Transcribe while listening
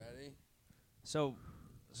So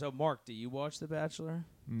Mark, do you watch The Bachelor?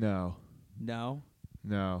 No. No.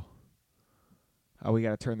 Oh, we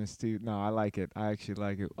got to turn this to... No, I like it. I actually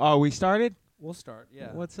like it. Oh, we started? We'll start.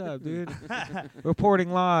 Yeah. What's up, dude?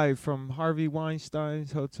 Reporting live from Harvey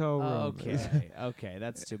Weinstein's hotel room. Okay,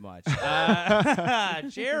 that's too much.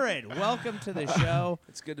 Jared, welcome to the show.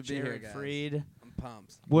 It's good to be here, Jared guys. Freed. I'm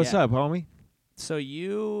pumped. What's up, homie? So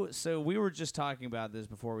we were just talking about this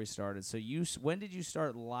before we started. So when did you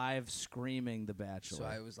start live screaming The Bachelor? So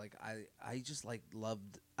I was like, I just like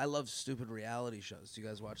I love stupid reality shows. Do you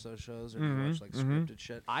guys watch those shows, or do you watch like scripted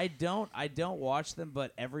shit? I don't watch them,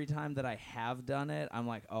 but every time that I have done it, I'm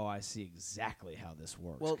like, oh, I see exactly how this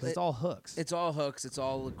works. Well, 'cause it's all hooks. It's all hooks. It's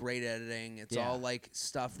all great editing. It's Yeah. all like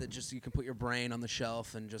stuff that just you can put your brain on the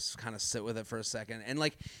shelf and just kind of sit with it for a second. And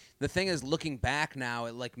like the thing is, looking back now,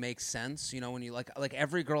 it like makes sense. You know, when you like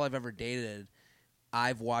every girl I've ever dated,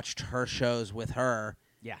 I've watched her shows with her.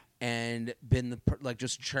 Yeah. And been like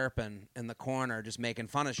just chirping in the corner, just making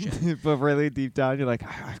fun of shit. But really deep down, you're like,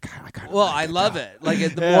 Well, I love it. Like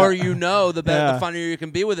the more you know, the better, the funnier you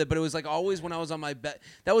can be with it. But it was like always when I was on my best.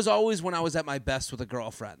 That was always when I was at my best with a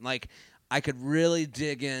girlfriend. Like I could really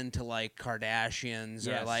dig into like Kardashians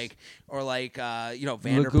Yes. or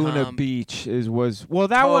Vanderpump. Laguna Beach was that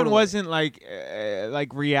Totally. one wasn't like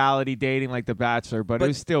reality dating like The Bachelor, but it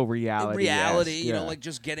was still reality. Reality, yes, like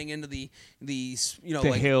just getting into the The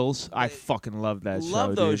Hills. I fucking love that show.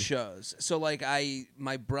 Love those dude. shows. So like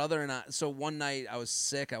my brother and I. So one night I was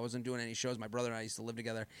sick. I wasn't doing any shows. My brother and I used to live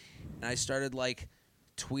together, and I started like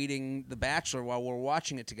tweeting The Bachelor while we're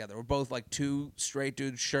watching it together. We're both like two straight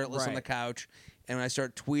dudes shirtless on the couch, and I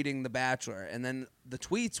start tweeting The Bachelor, and then the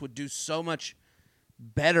tweets would do so much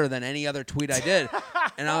better than any other tweet I did.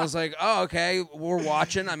 And I was like, oh, okay, we're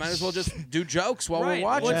watching. I might as well just do jokes while we're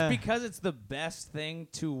watching. Well, it's because it's the best thing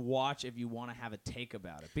to watch if you want to have a take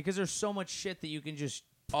about it. Because there's so much shit that you can just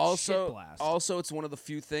shit blast. Also, it's one of the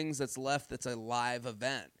few things that's left that's a live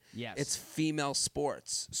event. Yes. It's female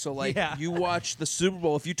sports. So, like, you watch the Super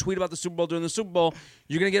Bowl. If you tweet about the Super Bowl during the Super Bowl,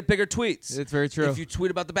 you're going to get bigger tweets. It's very true. If you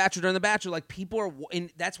tweet about The Bachelor during The Bachelor, like, people are...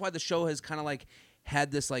 And that's why the show has kind of, like,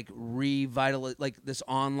 had this, like, like, this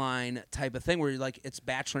online type of thing where, you're like, it's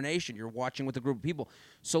Bachelor Nation. You're watching with a group of people.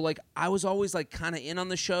 So, like, I was always, like, kind of in on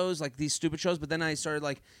the shows, like, these stupid shows. But then I started,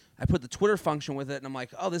 like... I put the Twitter function with it, and I'm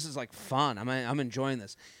like, oh, this is, like, fun. I'm enjoying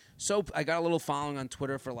this. So, I got a little following on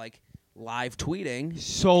Twitter for, like... live tweeting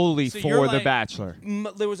solely for The Bachelor.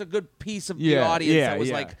 There was a good piece of the audience that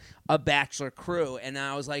was like a Bachelor crew, and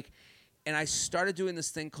I was like, and I started doing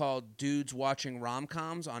this thing called Dudes Watching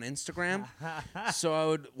Rom-Coms on Instagram. So I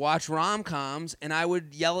would watch rom-coms, and I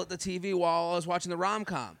would yell at the TV while I was watching the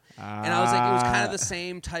rom-com. And I was like, it was kind of the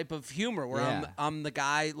same type of humor where I'm the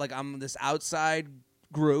guy, like I'm this outside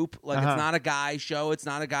group, like it's not a guy show, it's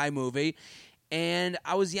not a guy movie. And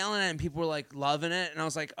I was yelling at it, and people were, like, loving it. And I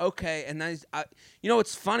was like, okay. And then,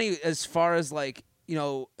 it's funny as far as, like,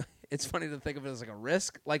 it's funny to think of it as, like, a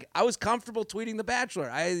risk. Like, I was comfortable tweeting The Bachelor.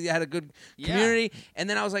 I had a good community. And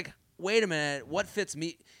then I was like, wait a minute. What fits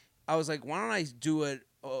me? I was like, why don't I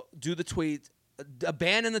do the tweet,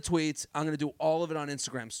 abandon the tweets. I'm going to do all of it on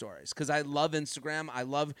Instagram stories because I love Instagram. I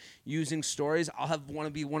love using stories. Want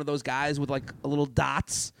to be one of those guys with like a little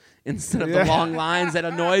dots instead of the long lines that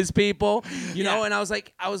annoys people, you know. And I was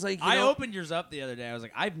like, I opened yours up the other day. I was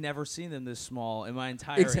like, I've never seen them this small in my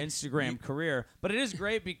entire Instagram career. But it is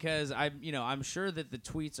great because I'm sure that the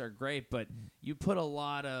tweets are great, but you put a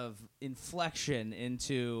lot of inflection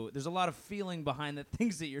into. There's a lot of feeling behind the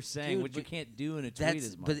things that you're saying, which you can't do in a tweet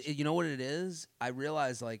as much. But you know what it is? I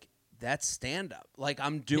realized like. That's stand-up. Like,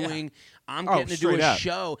 I'm getting to do a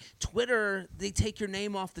show. Twitter, they take your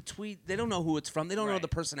name off the tweet. They don't know who it's from. They don't know the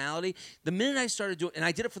personality. The minute I started doing and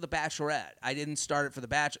I did it for The Bachelorette. I didn't start it for The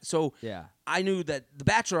Bachelor. So I knew that the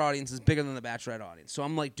Bachelor audience is bigger than the Bachelorette audience. So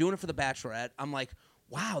I'm, like, doing it for The Bachelorette. I'm like,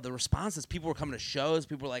 wow, the responses. People were coming to shows.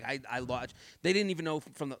 People were like, I watch. They didn't even know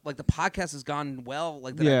from the the podcast has gone well,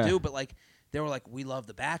 like, that I do. But, like, they were like, we love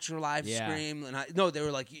The Bachelor live scream. And they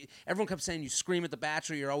were like, everyone kept saying you scream at The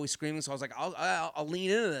Bachelor, you're always screaming. So I was like, I'll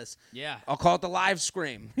lean into this. Yeah. I'll call it the live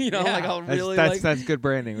scream. Like I'll really that's good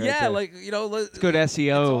branding right there. like, it's good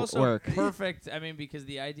SEO it's also work. Perfect. I mean, because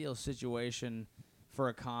the ideal situation for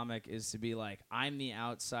a comic is to be like, I'm the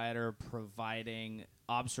outsider providing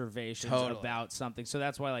observations about something. So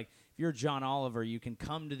that's why, like, if you're John Oliver, you can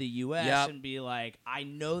come to the U.S. and be like, I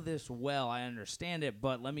know this well, I understand it,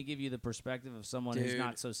 but let me give you the perspective of someone who's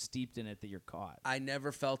not so steeped in it that you're caught. I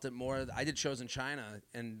never felt it more. I did shows in China,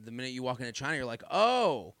 and the minute you walk into China, you're like,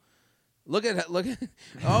 oh, Look at.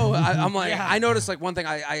 Oh, I'm like, Yeah. I noticed like one thing.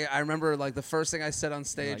 I remember like the first thing I said on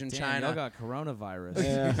stage Like, in damn, China. y'all got coronavirus.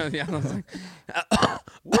 Yeah. Yeah, I was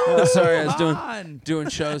like, sorry, I was Wuhan. doing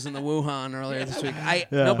shows in the Wuhan earlier this week.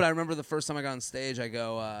 No, but I remember the first time I got on stage, I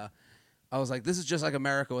go, I was like, this is just like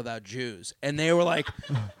America without Jews, and they were like,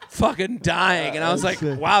 fucking dying, and I was like,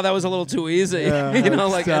 wow, that was a little too easy, Yeah, you know,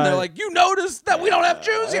 like, and they're sad. like, you noticed that we don't have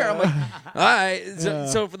Jews here? I'm like, all right.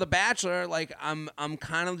 So for The Bachelor, like, I'm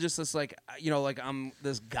kind of just this like, you know, like I'm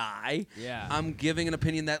this guy. Yeah. I'm giving an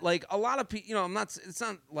opinion that like a lot of people, you know, it's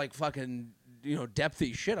not like fucking, you know,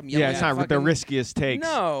 depthy shit. I'm yelling Yeah, it's at not the fucking- riskiest takes.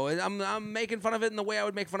 No, I'm making fun of it in the way I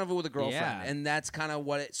would make fun of it with a girlfriend, Yeah. and that's kind of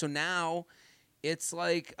what it. So now, it's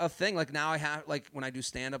like a thing. Like now, I have like when I do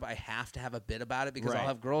stand up, I have to have a bit about it because Right. I'll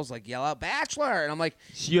have girls like yell out "Bachelor," and I'm like,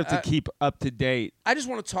 So you have to keep up to date. I just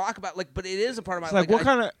want to talk about like, but it is a part of my It's like,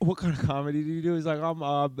 like what kind of comedy do you do? He's like, I'm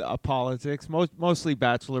politics, mostly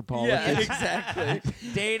bachelor politics. exactly.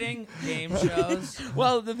 Dating, game shows.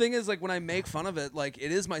 Well, the thing is, like, when I make fun of it, like,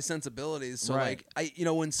 it is my sensibilities. So, Right. like, you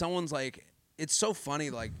know, when someone's like, it's so funny,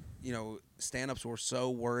 like, you know, stand-ups were so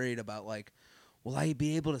worried about, like, will I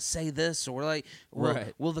be able to say this, or will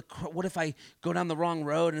Right. what if I go down the wrong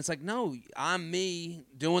road? And it's like, no, I'm me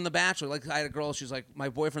doing The Bachelor. Like, I had a girl, she's like, my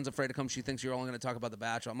boyfriend's afraid to come. She thinks you're only going to talk about The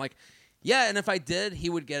Bachelor. I'm like, yeah, and if I did,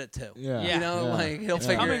 he would get it too. Yeah. You know, Yeah. like, he'll Yeah.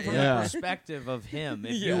 figure Coming it from Yeah. the perspective of him,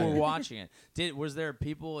 if you were watching it, was there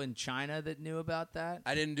people in China that knew about that?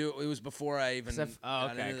 I didn't do it. It was before I even. Because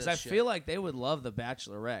Because I feel like they would love The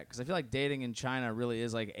Bachelorette. Because I feel like dating in China really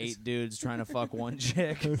is like 8 dudes trying to fuck one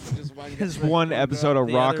chick. just one It's one episode of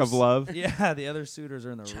The Rock others- of Love. Yeah, the other suitors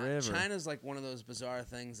are in the river. China's like one of those bizarre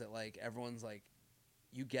things that like everyone's like,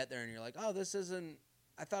 you get there and you're like, oh, this isn't.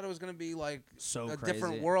 I thought it was gonna be like So a crazy.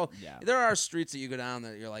 different world. Yeah. There are streets that you go down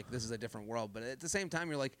that you're like, this is a different world. But at the same time,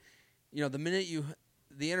 you're like, you know, the minute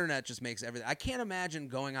the internet just makes everything. I can't imagine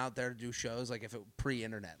going out there to do shows like if it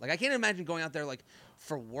pre-internet. Like I can't imagine going out there like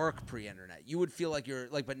for work pre-internet. You would feel like you're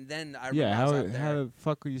like, but then I Yeah, remember I was out how there. the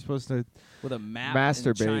fuck were you supposed to With a map.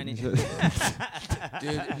 masturbate? In and Chinese.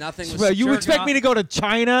 Dude, nothing was. Well, you jerking expect off. me to go to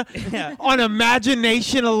China Yeah. on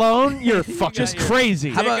imagination alone? You're fucking got your- crazy.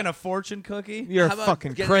 How about- Taking a fortune cookie. You're How about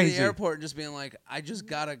fucking getting crazy. to the airport and just being like, I just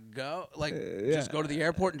gotta go, like, just go to the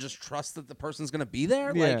airport and just trust that the person's gonna be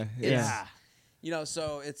there. Yeah, Like, yeah. you know,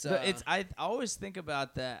 so it's. But I always think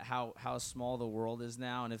about that how small the world is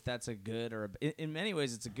now, and if that's a good or in many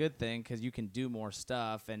ways it's a good thing because you can do more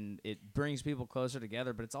stuff and it brings people closer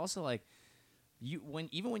together. But it's also like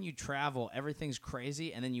even when you travel, everything's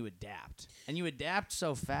crazy, and then you adapt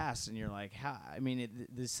so fast, and you're like, how? I mean,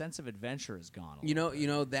 the sense of adventure is gone. you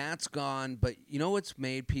know that's gone. But you know what's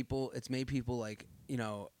made people? It's made people like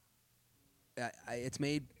it's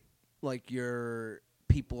made like your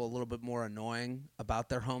people a little bit more annoying about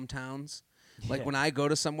their hometowns. Like when I go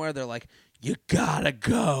to somewhere, they're like, "You gotta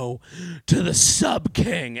go to the Sub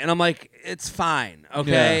King," and I'm like, "It's fine,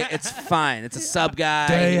 okay, Yeah. it's fine. It's a sub guy.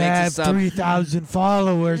 They he makes a have sub. 3,000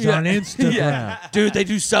 followers on Instagram. Yeah. Dude, they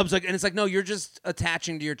do subs like, and it's like, no, you're just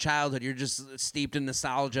attaching to your childhood. You're just steeped in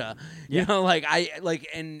nostalgia. You know, like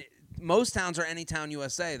and most towns are any town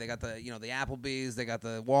USA. They got the the Applebee's, they got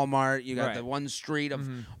the Walmart, you got Right. the one street of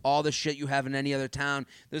all the shit you have in any other town.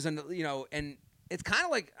 There's and it's kind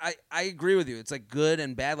of like I agree with you. It's like good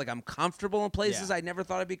and bad. Like I'm comfortable in places Yeah. I never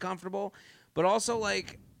thought I'd be comfortable, but also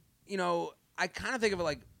like I kind of think of it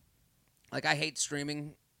like I hate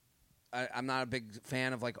streaming. I'm not a big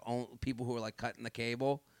fan of like people who are like cutting the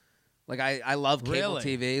cable. Like I love cable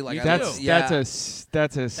Really? TV. Like You That's do?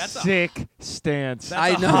 that's a a- sick stance. I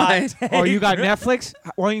a know. hot Oh, you got Netflix?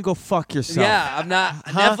 Why don't you go fuck yourself? Yeah, I'm not.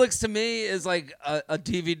 Huh? Netflix to me is like a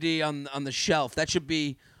DVD on the shelf. That should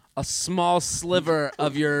be a small sliver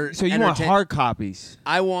of your. So you want hard copies?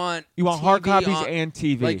 I want. You want hard TV copies on- and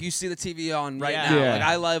TV? Like you see the TV on right Yeah. now. Yeah. Like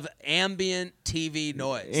I love ambient TV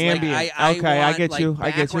noise. Ambient. Like, I Okay, I want, get like, you.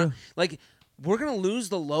 I get background- you. Like we're gonna lose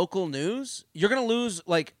the local news. You're gonna lose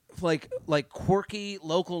like quirky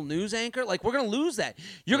local news anchor. Like we're gonna lose that.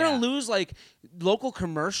 You're Yeah. gonna lose like local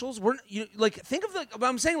commercials. Think of the.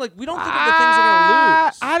 I'm saying like we don't think of the things we're gonna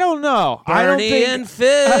lose. I don't know. I don't Bernie think. and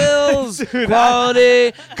Phil's Dude,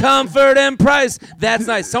 quality, comfort, and price. That's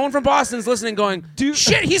nice. Someone from Boston's listening, going, Dude.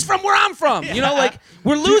 "Shit, he's from where I'm from." You know, like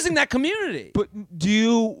we're losing that community. But do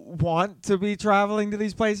you want to be traveling to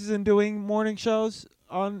these places and doing morning shows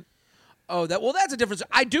on? Oh, that's a difference.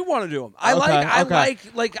 I do want to do them. I Okay, like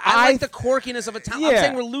okay. like the quirkiness of a town. I'm Yeah,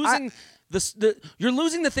 saying we're losing you're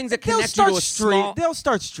losing the things that connect you to a small. They'll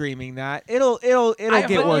start streaming that. It'll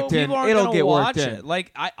get worked in. It'll get worked in.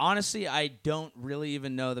 Like I don't really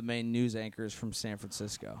even know the main news anchors from San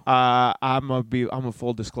Francisco. I'm a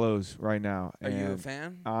full disclose right now. Are you a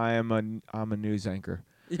fan? I'm a news anchor.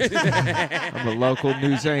 I'm a local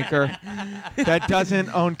news anchor that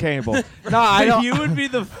doesn't own cable. No, I don't. You would be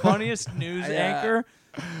the funniest news anchor.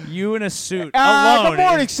 You in a suit alone. Good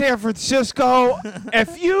morning, San Francisco.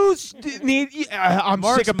 If you need, I'm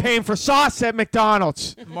sick of paying for sauce at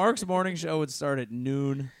McDonald's. Mark's morning show would start at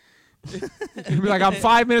noon. You'd be like, I'm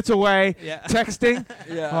 5 minutes away. Yeah. Texting.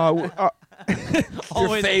 Yeah.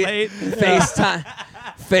 Always late.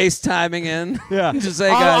 FaceTiming in. Yeah. Just say,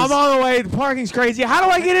 guys. I'm on the way. The parking's crazy. How do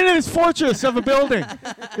I get into this fortress of a building?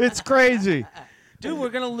 It's crazy. Dude, we're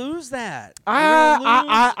gonna lose that. We're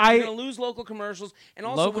gonna lose local commercials and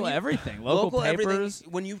also local everything, local papers.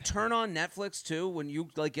 Everything. When you turn on Netflix too, when you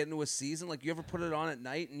like get into a season, like you ever put it on at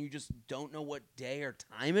night and you just don't know what day or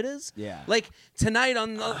time it is. Yeah. Like tonight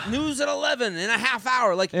on the news at 11 in a half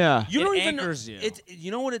hour. Like you don't even know.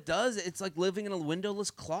 You know what it does? It's like living in a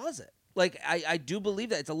windowless closet. Like I do believe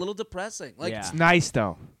that it's a little depressing. Like it's nice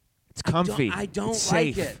though. It's comfy. I don't it's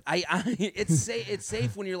like safe. it. It's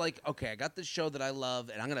safe when you're like, okay, I got this show that I love,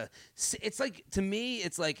 and I'm gonna. It's like to me,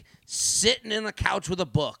 it's like sitting in a couch with a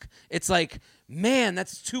book. It's like, man,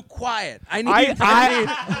 that's too quiet. I need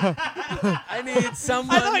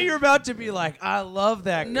someone. I thought you were about to be like, I love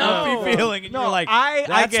that comfy feeling, and you're like,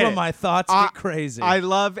 that's when my thoughts get crazy. I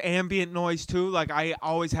love ambient noise too. Like I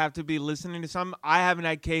always have to be listening to something. I haven't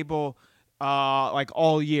had cable. Like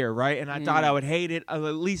all year, right? And I thought I would hate it. At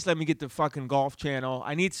least let me get the fucking Golf Channel.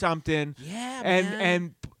 I need something. Yeah,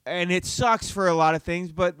 man. And it sucks for a lot of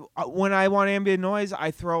things, but when I want ambient noise, I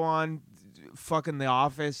throw on fucking The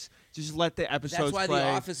Office. Just let the episodes play. That's why The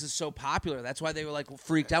Office is so popular. That's why they were like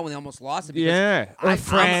freaked out when they almost lost it. Or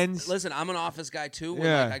Friends. Listen, I'm an Office guy too. When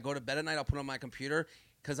like I go to bed at night, I'll put on my computer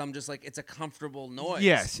because I'm just like, it's a comfortable noise.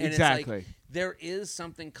 Yes, and exactly. It's like, there is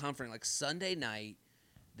something comforting. Like Sunday night,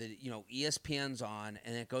 ESPN's on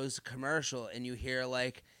and it goes to commercial and you hear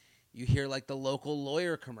like the local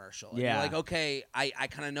lawyer commercial. And you're like, okay, I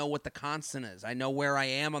kind of know what the constant is. I know where I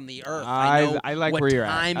am on the earth. I know I like what where you're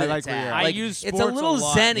time at. I like it's where at. you're at. I Like, use sports it's a little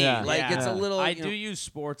lot. zenny. Yeah. Like it's a little. I do use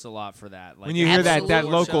sports a lot for that. Like when you hear that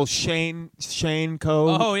local Absolutely. Shane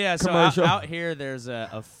Co. Oh yeah, commercial. so out here there's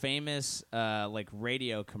a famous like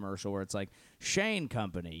radio commercial where it's like Shane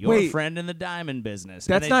Company, your friend in the diamond business.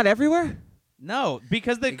 That's not everywhere? No,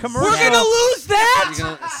 because the commercial. We're gonna lose that.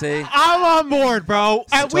 You're gonna see. I'm on board, bro.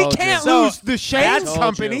 We can't lose the Shane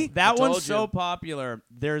Company. That one's so popular.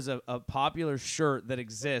 There's a popular shirt that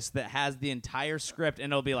exists that has the entire script,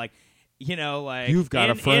 and it'll be like, like you've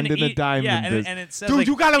got a friend in the diamond business. and it says, dude, like,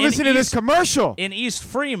 you gotta listen to this commercial in East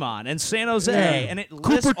Fremont and San Jose, and it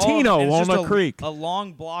lists Cupertino, all, Walnut Creek. A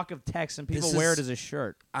long block of text, and people wear it as a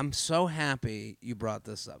shirt. I'm so happy you brought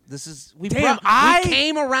this up. This is we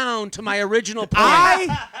came around to my original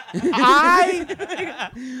point.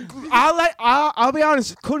 I'll be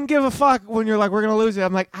honest. Couldn't give a fuck when you're like, we're gonna lose it.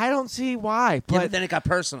 I'm like, I don't see why. But then it got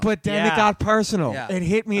personal. But then it got personal. Yeah. It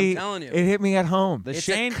hit me. I'm telling you. It hit me at home. The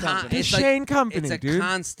Shane Company. Shane Company, it's a dude.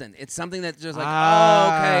 constant. It's something that's just like,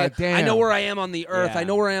 okay, damn. I know where I am on the earth. Yeah. I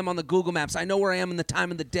know where I am on the Google Maps. I know where I am in the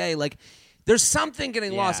time of the day. Like, there's something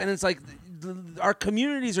getting lost, and it's like our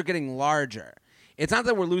communities are getting larger. It's not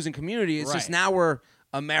that we're losing community. It's just now we're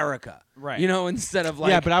America, right? Instead of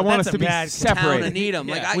like, but I want us to be separated. Town and Needham.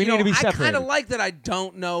 Yeah. Like, we need to be separated. I kind of like that. I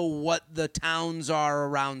don't know what the towns are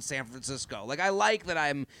around San Francisco. Like, I like that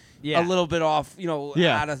I'm a little bit off,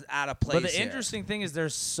 out of place. But the interesting thing is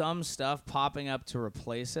there's some stuff popping up to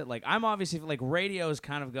replace it. Like, I'm obviously, like, radio is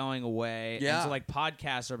kind of going away. Yeah. And so, like,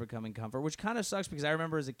 podcasts are becoming comfort, which kind of sucks because I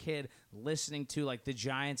remember as a kid listening to, like, the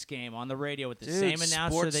Giants game on the radio with the same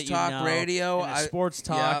announcer that you know. Sports talk radio. And sports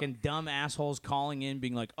talk and dumb assholes calling in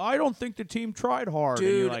being like, I don't think the team tried hard. Dude,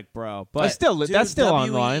 and you're like, bro. But that's still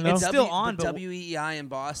online, though. It's still on. But WEI in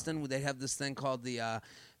Boston, they have this thing called the...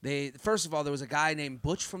 first of all, there was a guy named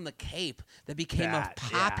Butch from the Cape that became a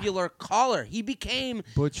popular caller. He became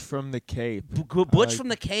Butch from the Cape. Butch from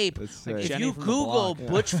the Cape. If Jenny you from the Google block.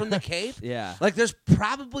 Butch from the Cape, like there's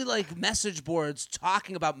probably like message boards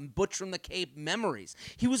talking about Butch from the Cape memories.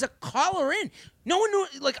 He was a caller in. No one knew.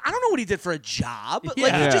 Like, I don't know what he did for a job. Like,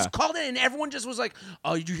 he just called in, and everyone just was like,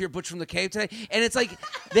 "Oh, did you hear Butch from the Cape today?" And it's like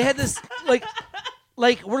they had this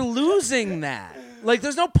like we're losing that. Like,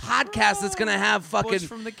 there's no podcast that's gonna have fucking Bush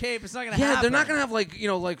from the Cape. It's not gonna happen. they're not gonna have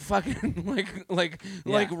like fucking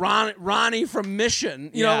like Ronnie from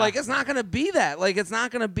Mission. You know, like it's not gonna be that. Like it's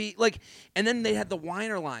not gonna be like. And then they had the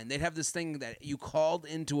whiner line. They'd have this thing that you called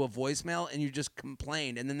into a voicemail and you just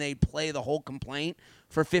complained, and then they play the whole complaint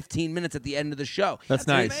for 15 minutes at the end of the show. That's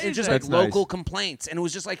nice. It's just That's like local nice. complaints, and it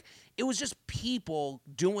was just people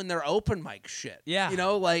doing their open mic shit. Yeah. You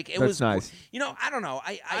know, like it That's was nice. You know, I don't know.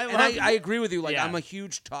 I agree with you. Like Yeah. I'm a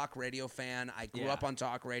huge talk radio fan. I grew up on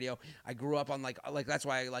talk radio. I grew up on like that's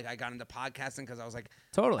why I got into podcasting, because I was like,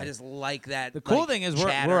 Totally. I just like that. The cool like, thing is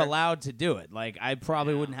chatter. we're allowed to do it. Like I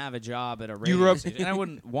probably wouldn't have a job at a radio grew up- station, and I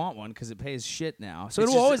wouldn't want one because it pays shit now. So It's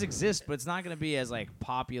it'll just- always exist, but it's not going to be as like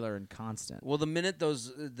popular and constant. Well, the minute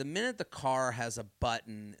the car has a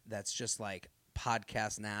button that's just like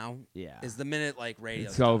podcast now, Yeah. is the minute like radio.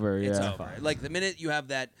 It's over, It's yeah. over. Like the minute you have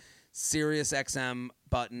that Sirius XM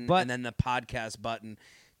button But- and then the podcast button,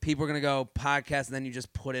 people are gonna go podcast, and then you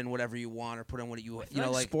just put in whatever you want or put in what you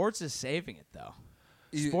know like. sports is saving it though.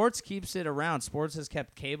 You- Sports keeps it around. Sports has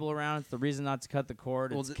kept cable around. It's the reason not to cut the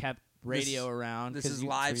cord. Well, It's kept radio around. This 'cause is you-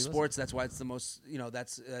 live so you listen. sports. That's why it's the most,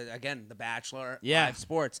 that's, again, The Bachelor, Yeah. live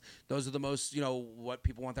sports. Those are the most, what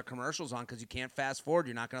people want their commercials on, because you can't fast forward.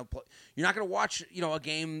 You're not going to watch, a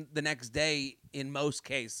game the next day in most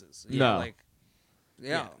cases. You know, No. like,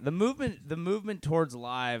 yeah. The movement towards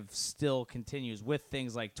live still continues with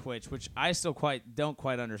things like Twitch, which I still don't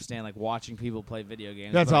quite understand. Like watching people play video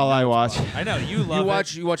games. That's but all know I it's watch. fun. I know you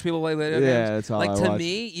love You watch people play video games? Yeah, that's all Like, I to watch.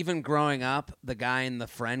 me, even growing up, the guy in the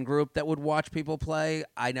friend group that would watch people play,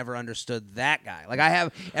 I never understood that guy. Like,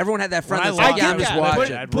 everyone had that friend When that's I like, lost yeah, it, I'm just yeah,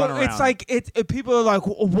 watching. I'd But run it's around. like people are like,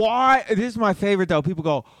 why? This is my favorite though. People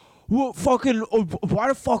go, well, why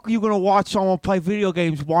the fuck are you gonna watch someone play video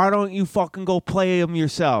games? Why don't you fucking go play them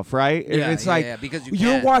yourself, right? And Yeah, it's yeah, like, yeah, because you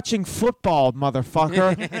you're can. watching football,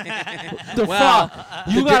 motherfucker. The Well, fuck?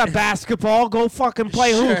 You got a basketball? Go fucking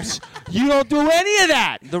play Sure. hoops. You don't do any of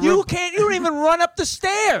that. The You re- can't. You don't even run up the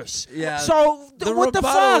stairs. Yeah. So The what the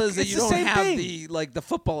rebuttal fuck? is that It's you the don't same have thing. the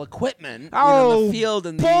football equipment, Oh, the field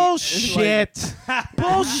and bullshit!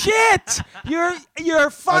 Bullshit! You're Are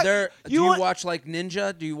fucking. there? Do you watch like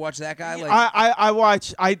Ninja? Do you watch that guy? Like, I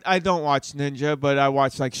watch. I don't watch Ninja, but I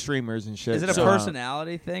watch like streamers and shit. Is it a so-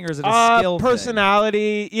 personality thing or is it a skill thing?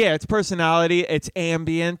 Personality. Yeah, it's personality. It's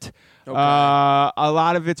ambient. Okay. A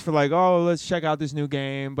lot of it's for like, oh, let's check out this new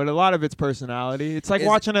game, but a lot of it's personality. It's like Is-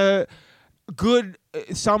 watching a good.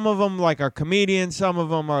 Some of them like are comedians. Some of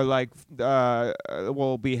them are like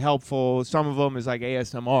will be helpful. Some of them is like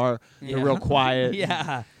ASMR. They're Yeah. real quiet.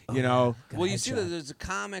 Yeah. You know. well, you see that there's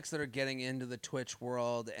comics that are getting into the Twitch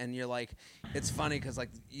world, and you're like, it's funny because like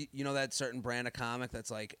you know that certain brand of comic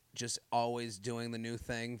that's like just always doing the new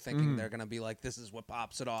thing, thinking they're gonna be like, this is what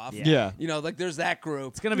pops it off. Yeah. You know, like there's that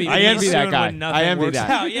group. It's gonna be I me envy that soon guy. when nothing I envy works that.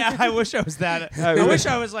 out. Yeah, I wish I was that. I I wish- wish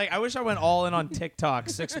I was like. I wish I went all in on TikTok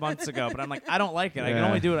 6 months ago, but I'm like, I don't like it. I can Yeah.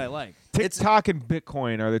 only do what I like. TikTok and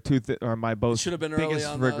Bitcoin are the two are my both Should have been early biggest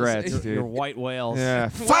on those. regrets, Your- dude. Your white whales. Yeah.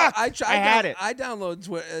 Well, Fuck. I had it. I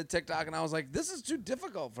downloaded TikTok and I was like, this is too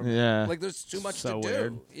difficult for me. Yeah. Like there's too much So to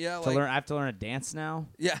weird. do. Yeah. To Like, learn, I have to learn a dance now.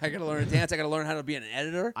 yeah. I gotta learn to dance. I gotta learn how to be an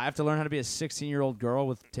editor. I have to learn how to be a 16-year-old girl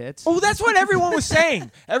with tits. Oh, that's what everyone was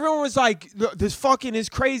saying. Everyone was like, "This fucking is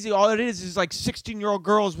crazy. All it is like 16-year-old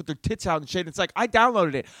girls with their tits out and shit." It's like I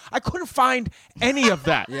downloaded it. I couldn't find any of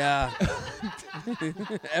that. Yeah.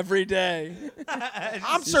 Every day.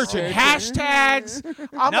 I'm searching hashtags.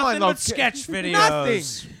 I'm Nothing on but sketch videos.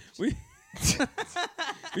 Nothing. We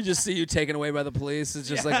we just see you taken away by the police. It's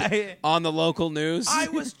just Yeah. like on the local news. I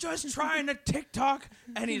was just trying to TikTok,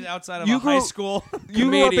 and he's outside of You a high grew- school. You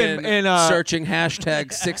grew up Comedian in searching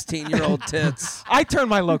hashtag 16-year-old tits. I turned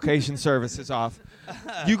my location services off.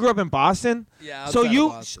 You grew up in Boston? Yeah, So outside of you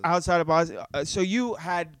Boston. outside of Boston. So you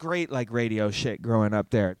had great like radio shit growing up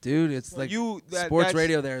there. Dude, it's like That- sports that's-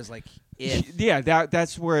 radio there is like it. Yeah,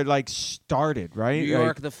 that's where it like started, right? New York,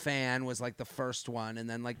 Like, The Fan was like the first one, and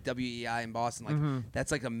then like WEI in Boston, like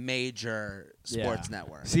that's like a major sports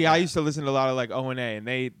network. see, I used to listen to a lot of like O&A, and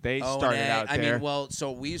they started O&A. out I there. mean, well,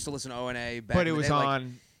 so we used to listen to O&A back but in it the was day,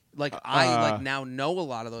 on. Like I now know a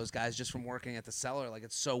lot of those guys just from working at the Cellar. Like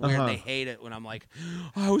it's so weird. Uh-huh. They hate it when I'm like,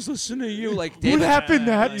 I was listening to you. Like What David, happened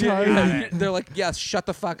that time? they're like, yes, shut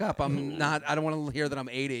the fuck up. I'm not. I don't want to hear that I'm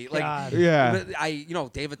 80. Like, God. Yeah.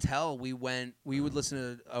 but David Tell. We would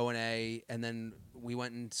listen to O&A, and then we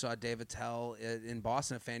went and saw Dave Attell in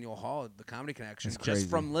Boston at Faneuil Hall at the Comedy Connection. That's just crazy.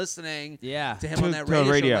 from listening to him To on that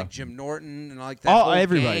radio, radio. show, like Jim Norton and like that whole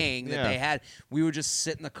everybody. gang that they had. We would just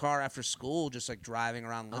sit in the car after school, just like driving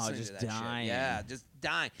around listening just to that dying. shit. Yeah, just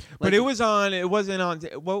dying. But Like, it wasn't on.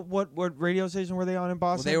 What radio station were they on in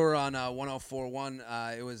well, Boston? they were on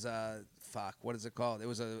 104.1. It was what is it called? It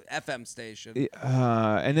was a FM station.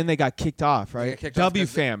 And then they got kicked off, right? got kicked off because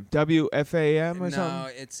WFAM, WFAM or No,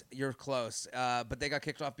 something. you're close. But they got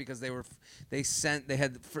kicked off because they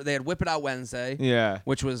had Whip It Out Wednesday. Yeah.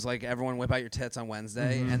 Which was like everyone whip out your tits on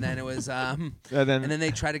Wednesday, and then it was and then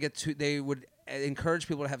they try to they would encourage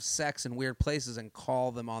people to have sex in weird places and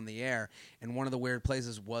call them on the air. And one of the weird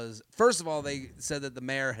places was, first of all, they said that the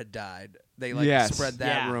mayor had died. They spread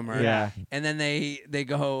that rumor. Yeah. And then they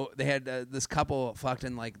had this couple fucked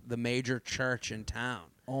in like the major church in town.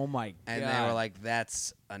 Oh my god! And they were like,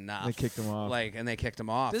 "That's enough." They kicked him off. And they kicked him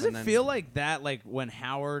off. Does it feel like that? Like when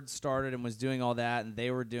Howard started and was doing all that, and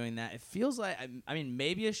they were doing that. It feels like, I mean,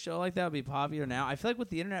 maybe a show like that would be popular now. I feel like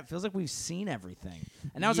with the internet, it feels like we've seen everything,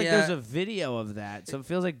 and now it's like there's a video of that, so it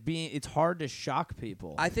feels like it's hard to shock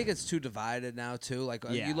people. I think it's too divided now too. Like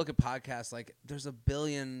you look at podcasts, like there's a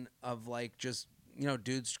billion of like just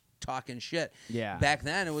dudes talking shit. Yeah. Back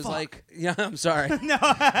then it was like, I'm sorry. No.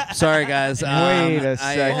 Sorry guys. Wait a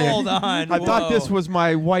second. Hold on. I thought this was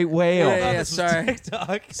my white whale. Yeah, sorry.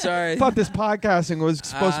 TikTok. Sorry. I thought this podcasting was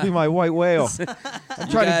supposed to be my white whale. I'm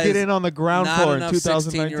trying to get in on the ground floor in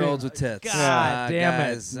 2019. 16-year-olds with tits. God damn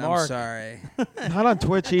guys, it, I'm Mark. sorry. Not on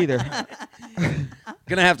Twitch either.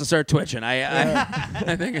 Gonna have to start twitching.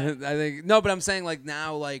 I think no, but I'm saying like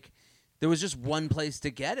now like. There was just one place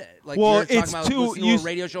to get it. Like well, you're talking it's about too. listening to a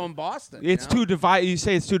radio show in Boston. It's too divided. You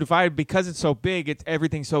say it's too divided because it's so big. It's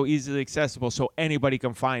everything's so easily accessible, so anybody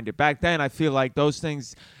can find it. Back then, I feel like those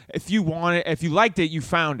things. If you want it, if you liked it, you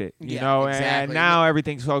found it. You know, exactly. and now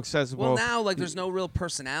everything's so accessible. Well, now like there's no real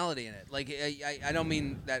personality in it. Like I don't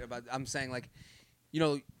mean that. But I'm saying like,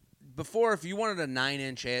 before if you wanted a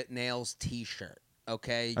 9-inch nails T-shirt.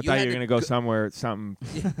 Okay, I thought you were gonna go somewhere. Something.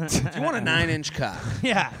 If you want a 9-inch cock,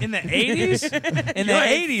 Yeah, in the 80s. In the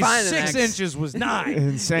 80s, 6 inches was 9.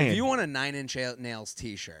 Insane. if you want a 9-inch nails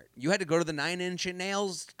T-shirt, you had to go to the 9-inch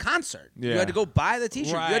nails concert. Yeah. You had to go buy the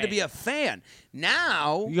T-shirt. You had to Right. be a fan.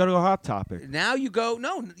 Now You gotta go Hot Topic. Now you go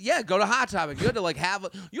go to Hot Topic. You had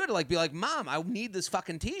to be like, Mom, I need this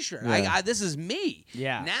fucking T-shirt. Yeah. This is me.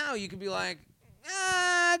 Yeah. Now you can be like,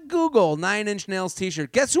 Google 9-inch nails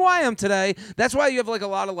T-shirt. Guess who I am today? That's why you have like a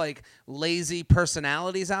lot of like lazy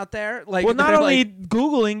personalities out there. Like, Well, not they're only like,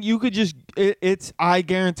 Googling, you could just. It's. I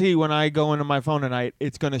guarantee when I go into my phone tonight,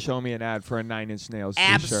 it's gonna show me an ad for a 9-inch nails T-shirt.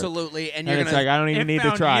 absolutely, and And you're it's gonna. like I don't even It need to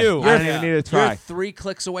found try. you. I don't even need to try. You're 3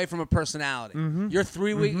 clicks away from a personality. You're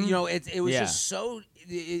 3 weeks. It was Yeah. just so.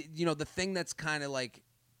 The thing that's kind of like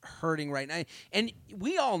hurting right now, and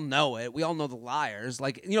we all know it. We all know the liars.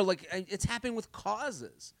 Like it's happening with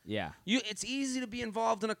causes. Yeah. It's easy to be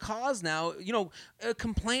involved in a cause now.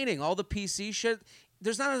 Complaining all the PC shit.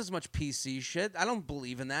 There's not as much PC shit. I don't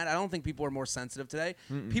believe in that. I don't think people are more sensitive today.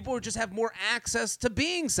 People just have more access to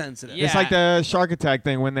being sensitive. Yeah. It's like the shark attack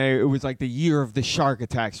thing when it was like the year of the shark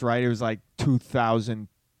attacks, right? It was like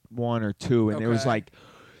 2001 or 2, and it was Okay. like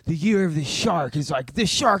the year of the shark. It's like the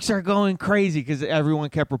sharks are going crazy because everyone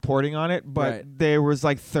kept reporting on it, but Right. there was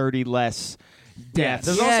like 30 less deaths.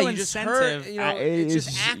 There's also you just incentive. heard, it's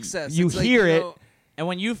just access. You It's like, hear it. And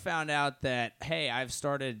when you found out that, hey, I've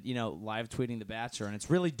started, live tweeting The Bachelor and it's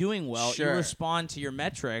really doing well, Sure. you respond to your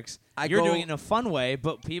metrics. I You're go- doing it in a fun way,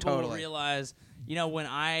 but people will Totally. realize, when Get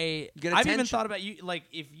I've even attention. thought about you, like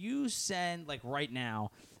if you send, like right now,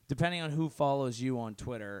 depending on who follows you on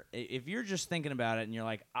Twitter, if you're just thinking about it and you're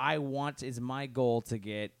like, it's my goal to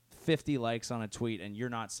get 50 likes on a tweet, and you're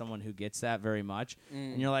not someone who gets that very much,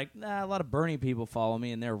 and you're like, a lot of Bernie people follow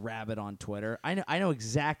me and they're rabid on Twitter. I know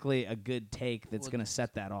exactly a good take that's going to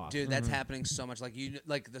set that off. Dude, that's happening so much.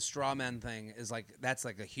 Like the straw man thing is like that's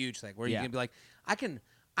like a huge thing where you Yeah. can be like, I can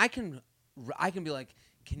be like,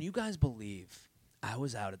 can you guys believe I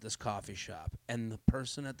was out at this coffee shop and the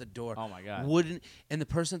person at the door Oh my God. and the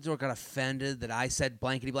person at the door got offended that I said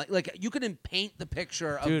blankety blank. Like you couldn't paint the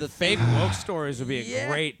picture of Dude, the fake woke stories would be a Yeah.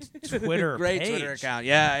 great Twitter great page. Twitter account.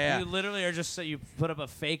 Yeah. You literally are just you put up a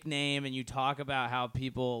fake name and you talk about how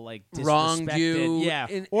people like Wronged disrespected, you, yeah,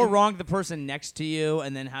 and- or and- wonged the person next to you,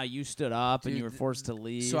 and then how you stood up and Dude, you were forced to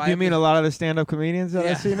leave. so Do you mean a lot of the stand-up comedians that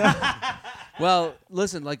I see now? Well,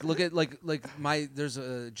 listen, like look at like there's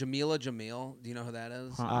a Jamila Jamil. Do you know who that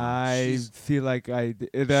is? I She's- feel like I on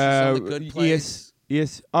The Good Place.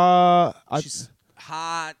 Yes. She's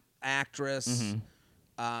hot actress.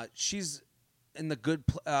 Mm-hmm. She's in the good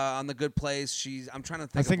on the Good Place. I'm trying to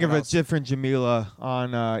think. I think of a different Jamila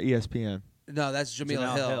on ESPN. No, that's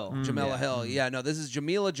Jamila Hill. Jamila Hill. Yeah, no, this is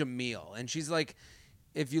Jamila Jamil, and she's like,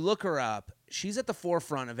 if you look her up, she's at the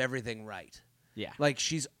forefront of everything right. Yeah. Like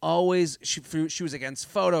she's always she was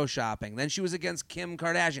against photoshopping, then she was against Kim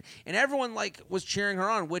Kardashian, and everyone like was cheering her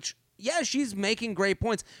on, which yeah, she's making great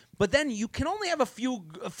points, but then you can only have a few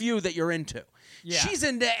that you're into. Yeah. She's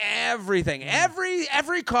into everything.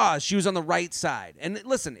 Every cause, she was on the right side. And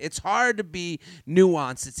listen, it's hard to be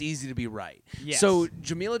nuanced. It's easy to be right. Yes. So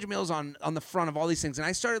Jamila Jamil's on the front of all these things, and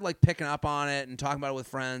I started like picking up on it and talking about it with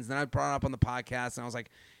friends. Then I brought it up on the podcast, and I was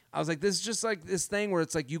like, this is just like this thing where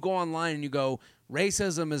it's like you go online and you go,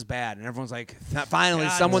 racism is bad, and everyone's like, finally,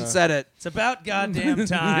 someone said it. It's about goddamn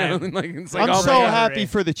time. I'm so happy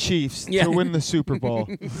for the Chiefs to win the Super Bowl.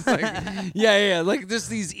 Like just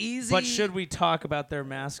these easy. But should we talk about their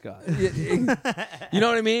mascot? You know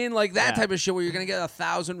what I mean? Like that type of shit where you're gonna get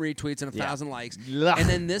 1,000 retweets and 1,000 likes. And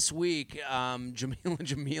then this week, Jamila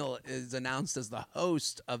Jamil is announced as the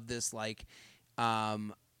host of this. Like,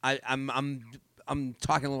 I'm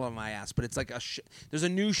talking a little on my ass, but it's like there's a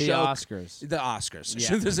new show. The Oscars.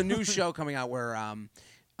 Yeah. There's a new show coming out where I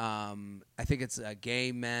think it's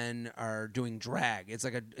gay men are doing drag.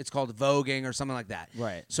 It's called Voguing or something like that.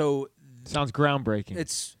 Right. So sounds groundbreaking.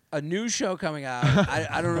 It's a new show coming out.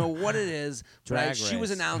 I don't know what it is, but she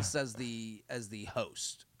was announced as the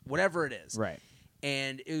host, whatever it is. Right.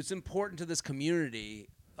 And it was important to this community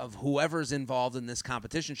of whoever's involved in this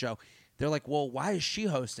competition show. They're like, well, why is she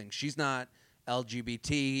hosting? She's not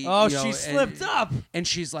LGBT. Oh, she slipped up. And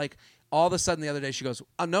she's like, all of a sudden the other day she goes,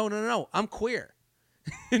 oh, no, I'm queer.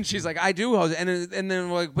 And she's like, I do host. And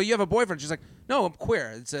then we're like, but you have a boyfriend. She's like, no, I'm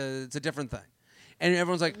queer. It's a different thing. And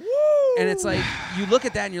everyone's like, woo! And it's like, you look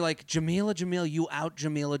at that and you're like, Jamila Jamil, you out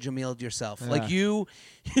Jamila Jamil'd yourself. Yeah. Like you,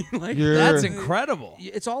 like that's incredible.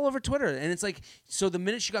 It's all over Twitter. And it's like, so the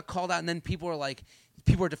minute she got called out and then people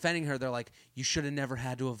are defending her. They're like, you should have never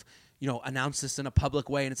had to have, announced this in a public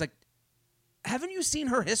way. And it's like, haven't you seen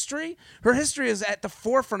her history? Her history is at the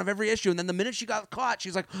forefront of every issue. And then the minute she got caught,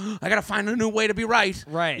 she's like, I got to find a new way to be right.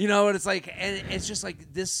 Right. And it's like, and it's just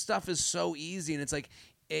like, this stuff is so easy. And it's like,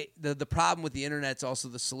 the problem with the internet's also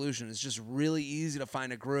the solution. It's just really easy to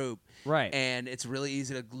find a group. Right. And it's really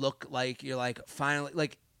easy to look like you're like, finally,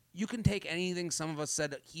 like, you can take anything some of us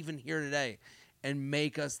said even here today and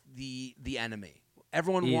make us the enemy.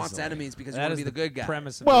 Everyone wants enemies because you want to be the good guy.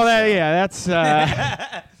 Premise of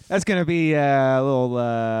that's going to be a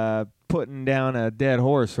little putting down a dead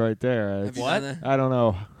horse right there. What? I don't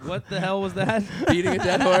know. What the hell was that? Beating a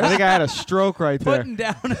dead horse? I think I had a stroke right there. Putting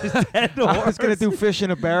down a dead horse. I was going to do fish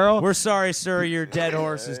in a barrel. We're sorry, sir. Your dead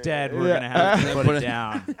horse is dead. We're going to have to put it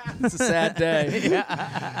down. It's a sad day.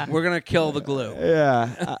 We're going to kill the glue.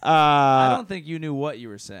 Yeah. I don't think you knew what you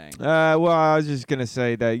were saying. Well, I was just going to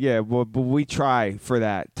say that, but we try for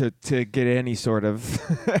that to get any sort of...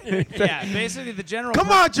 Yeah, basically the general... Come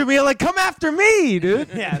on, Jamila, come after me, dude.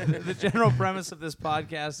 Yeah, the general premise of this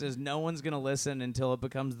podcast is no one's going to listen until it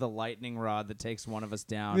becomes the lightning rod that takes one of us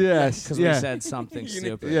down. Yes. Because we said something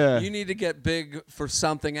stupid. You need to get big for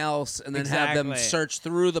something else and then have them search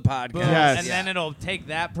through the podcast. Yes. And then it'll take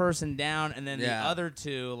that person down, and then the other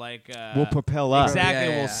two, will propel up.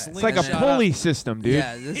 Exactly, will slingshot. It's like a pulley system, dude.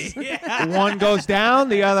 Yeah, one goes down,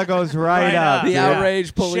 the other goes right up. The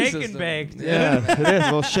outrage pulley Shake system. and baked. Yeah, it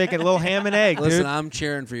is. We'll shake it, a little ham and egg, Listen, dude. I'm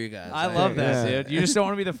cheering for you guys. I love that, dude. You just don't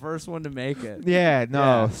want to be the first one to make it. Yeah, no.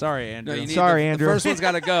 Yeah, sorry, Andrew. No, Sorry, Andrew. The first one's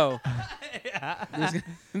got to go.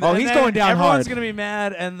 Oh, he's going down hard. Everyone's going to be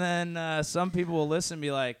mad, and then some people will listen and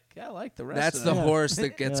be like, I like the rest That's of the them. horse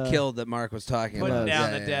that gets killed that Mark was talking Putting about.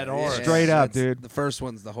 down the dead horse. Straight up, dude. The first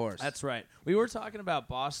one's the horse. That's right. We were talking about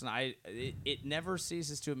Boston. It never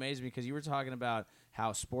ceases to amaze me because you were talking about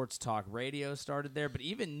how sports talk radio started there, but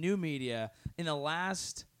even new media in the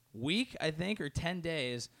last week, I think, or 10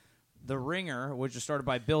 days, The Ringer, which was started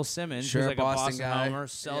by Bill Simmons, who's like Boston a Boston guy. homer,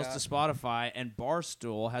 sells to Spotify, and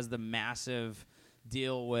Barstool has the massive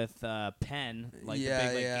deal with Penn, like the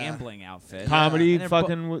big gambling outfit. Comedy And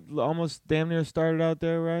fucking almost damn near started out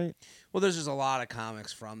there, right? Well, there's just a lot of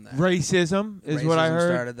comics from there. Racism is what I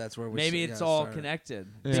heard. Started, that's where we Maybe it's all connected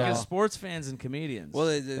because sports fans and comedians. Well,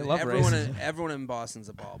 they love everyone in Boston's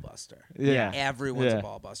a ball buster. Yeah, everyone's a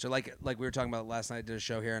ball buster. Like we were talking about last night. I did a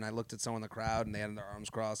show here, and I looked at someone in the crowd, and they had their arms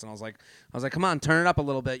crossed, and I was like, come on, turn it up a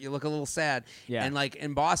little bit. You look a little sad. Yeah. And like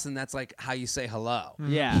in Boston, that's like how you say hello.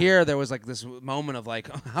 Yeah. Here, there was like this moment of like,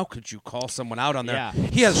 how could you call someone out on there? Yeah.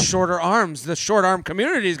 He has shorter arms. The short arm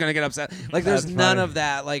community is going to get upset. Like, there's none of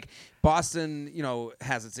that. Like, Boston,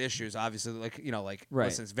 has its issues, obviously. Like,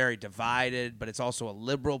 listen, it's very divided, but it's also a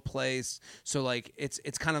liberal place. So, like, it's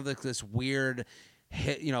kind of like this weird,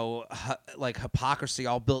 like hypocrisy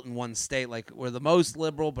all built in one state. Like, we're the most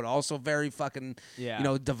liberal, but also very fucking,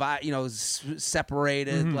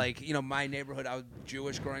 separated. Mm-hmm. Like, my neighborhood, I was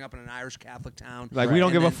Jewish growing up in an Irish Catholic town. Like, we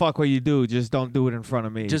don't give a fuck what you do. Just don't do it in front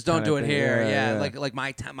of me. Just don't do it here. Yeah. Like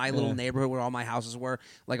my little neighborhood where all my houses were,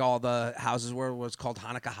 like all the houses was called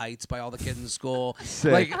Hanukkah Heights by all the kids in school.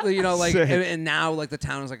 Sick. Like, Sick. And now like the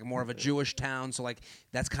town is like more of a Jewish town. So like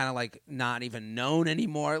that's kind of like not even known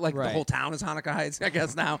anymore. Like the whole town is Hanukkah Heights, I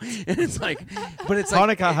guess now. And it's like, but it's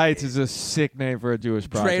like Hanukkah Heights is a sick name for a Jewish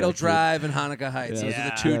project. Dreidel Drive and Hanukkah Heights. Those are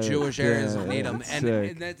the two Jewish areas of Needham.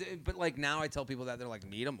 But like now I tell people that they're like,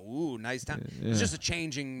 Needham, ooh, nice town. It's just a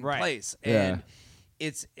changing place. And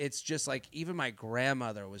it's just like, even my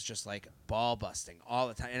grandmother was just like ball busting all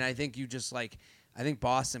the time. And I think I think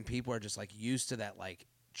Boston people are just like used to that like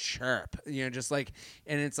chirp, just like,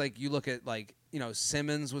 and it's like you look at like,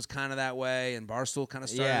 Simmons was kind of that way, and Barstool kind of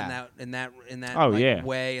started in that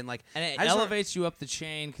way, and like, and it elevates you up the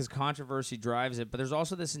chain because controversy drives it. But there's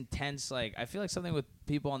also this intense, like, I feel like something with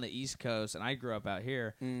people on the East Coast, and I grew up out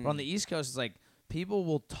here, but on the East Coast, it's like people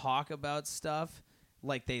will talk about stuff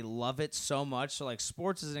like they love it so much. So like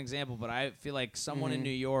sports is an example, but I feel like someone in New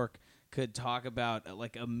York could talk about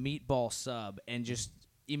like a meatball sub and just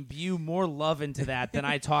imbue more love into that than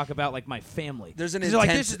I talk about like my family. There's an intense... like,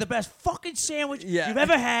 this is the best fucking sandwich you've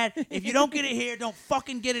ever had. If you don't get it here, don't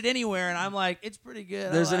fucking get it anywhere. And I'm like, it's pretty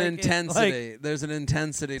good. There's an intensity. There's an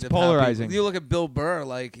intensity to polarizing. You look at Bill Burr,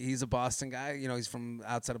 like he's a Boston guy. He's from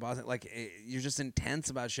outside of Boston. Like you're just intense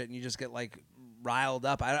about shit, and you just get like riled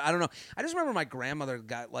up. I don't know. I just remember my grandmother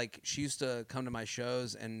got like, she used to come to my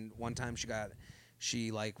shows, and one time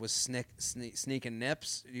she like was sneaking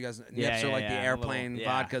nips. You guys, nips are like the airplane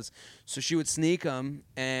vodkas. So she would sneak them,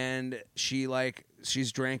 and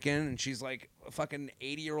she's drinking, and she's like a fucking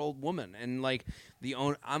 80-year-old woman, and like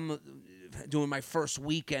I'm doing my first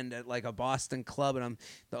weekend at like a Boston club, and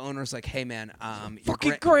the owner's like, "Hey man,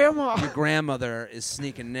 fucking grandma, your grandmother is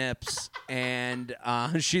sneaking nips," and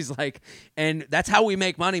she's like, "And that's how we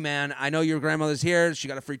make money, man. I know your grandmother's here. She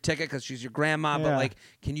got a free ticket because she's your grandma, but like,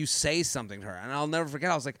 can you say something to her?" And I'll never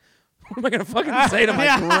forget. I was like, "What am I gonna fucking say to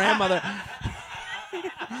my grandmother?"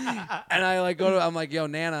 And I like I'm like, "Yo,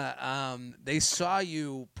 Nana, they saw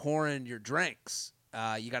you pouring your drinks.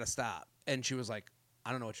 You got to stop." And she was like,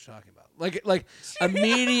 "I don't know what you're talking about." Like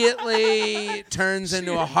immediately turns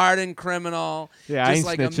into a hardened criminal. Yeah, just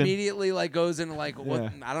like snitching. Immediately like goes into like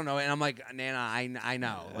what I don't know. And I'm like, "Nana, I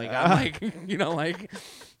know." Like I'm like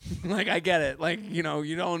like I get it. Like you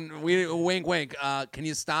don't wink wink. Can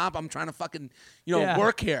you stop? I'm trying to fucking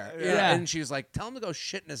work here. Yeah. And she's like, "Tell him to go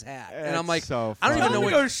shit in his hat." And I'm like, so I don't even know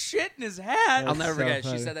what go shit in his hat. I'll never forget.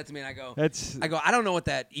 Funny. She said that to me, and I go, I don't know what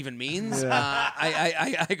that even means. Yeah.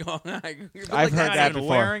 I go, I've heard that before.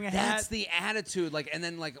 Wearing a hat. That's the attitude. Like, and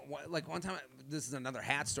then like one time, this is another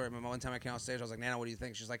hat story. But one time I came on stage, I was like, "Nana, what do you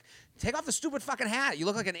think?" She's like, "Take off the stupid fucking hat. You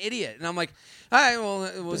look like an idiot." And I'm like, "All right,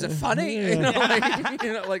 well, was it funny?"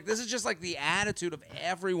 Like this is just like the attitude of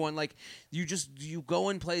everyone. Like you go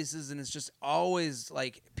in places, and it's just always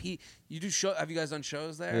like you do show. Have you guys done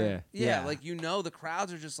shows there? Yeah. Like the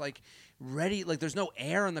crowds are just like ready. Like there's no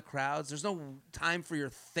air in the crowds. There's no time for your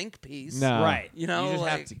think piece. No. Right. You just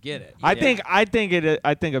like, have to get it. I think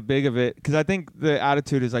a big of it, because I think the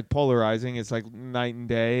attitude is like polarizing. It's like night and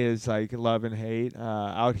day. Is like love and hate.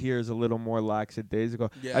 Out here is a little more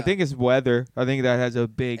laxadaisical. Yeah. I think it's weather. I think that has a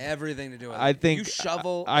big everything to do with it. I think you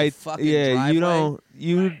shovel a fucking driveway.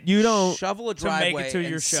 You don't shovel a driveway to make it to and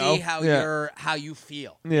your see show. how you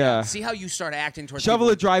feel. Yeah. See how you start acting towards shovel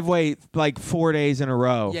people. a driveway like 4 days in a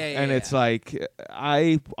row. And it's like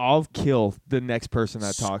I'll kill the next person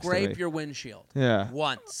that talks to me. Scrape your windshield. Yeah.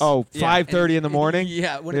 Once. Oh, 5:30 in the morning.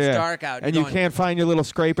 Yeah, when it's dark out. And you can't find your little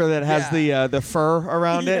scraper that has the fur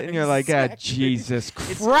around it, and you're like, exactly. Jesus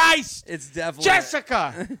Christ! It's definitely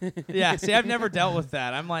Jessica. Yeah. See, I've never dealt with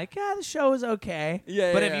that. I'm like, the show is okay.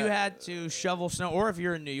 But if you had to shovel snow, or if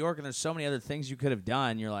you're in New York and there's so many other things you could have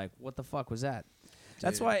done, you're like, what the fuck was that?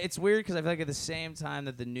 That's why it's weird, because I feel like at the same time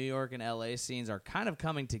that the New York and LA scenes are kind of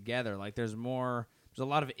coming together, like there's a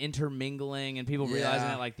lot of intermingling and people realizing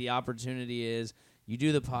that like the opportunity is you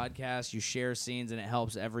do the podcast, you share scenes, and it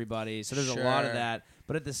helps everybody. So there's a lot of that.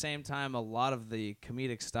 But at the same time, a lot of the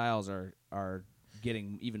comedic styles are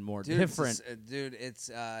getting even more different. It's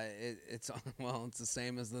it's the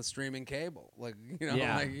same as the streaming cable. Like,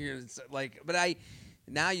 but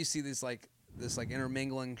now you see these like this like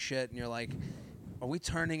intermingling shit, and you're like, are we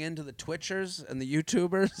turning into the Twitchers and the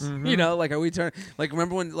YouTubers? Mm-hmm. You know, like, are we turning? Like,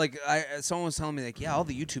 remember when like someone was telling me like, yeah, all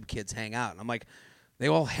the YouTube kids hang out, and I'm like, they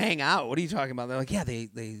all hang out. What are you talking about? They're like, yeah,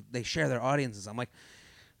 they share their audiences. I'm like,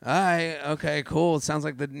 all right, okay, cool. It sounds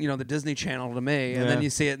like the Disney Channel to me. And then you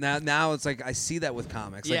see it now. It's like I see that with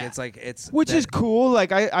comics. Yeah. Like it's which is cool.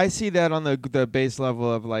 Like I see that on the base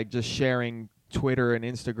level of like just sharing Twitter and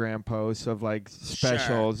Instagram posts of like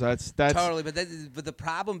specials. Sure. That's totally. But the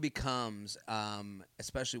problem becomes,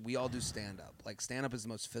 especially we all do stand up. Like stand up is the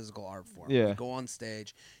most physical art form. Yeah. You go on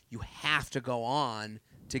stage, you have to go on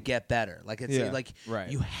to get better. Like it's like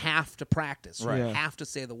you have to practice. Right. You Yeah. have to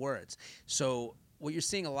say the words. So what you're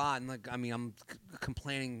seeing a lot, and like I mean, I'm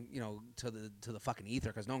complaining, to the fucking ether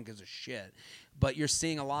because no one gives a shit. But you're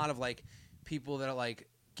seeing a lot of like people that are like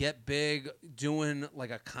get big doing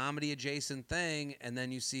like a comedy adjacent thing, and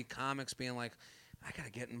then you see comics being like, I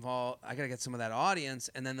gotta get involved, I gotta get some of that audience,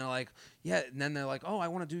 and then they're like, oh, I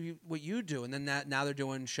want to do what you do, and then now they're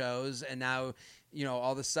doing shows, and now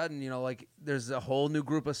all of a sudden like there's a whole new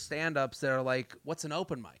group of stand-ups that are like, what's an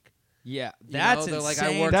open mic? Yeah, that's they're insane.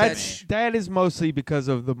 like, I work that is mostly because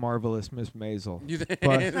of the marvelous Miss Maisel. You think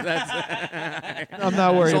But that's I'm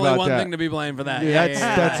not worried There's only about one that. thing to be blamed for that. Yeah,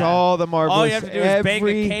 that's all the marvelous. All you have to do is bake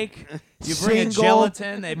a cake. You bring a single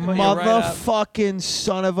gelatin. They put you right up. motherfucking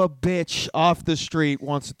son of a bitch off the street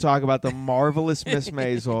wants to talk about the marvelous Miss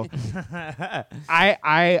Maisel.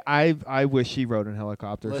 I wish she rode in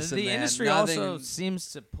helicopters. Listen, the man, industry nothing- also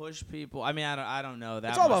seems to push people. I mean, I don't know that.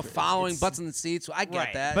 It's all much, about but following it's- butts in the seats. I get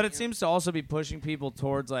right. that. But it seems to also be pushing people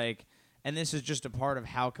towards like, and this is just a part of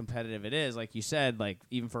how competitive it is. Like you said, like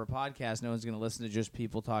even for a podcast, no one's going to listen to just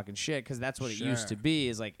people talking shit because that's what it used to be.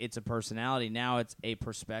 Is like it's a personality. Now it's a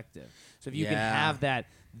perspective. So if you can have that,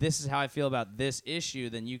 this is how I feel about this issue,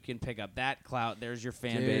 then you can pick up that clout. There's your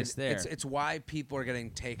fan base there. It's why people are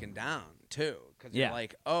getting taken down too. Because Yeah. you're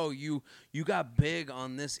like, oh, you got big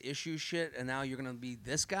on this issue shit, and now you're gonna be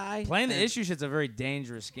this guy. Playing the And- issue shit's a very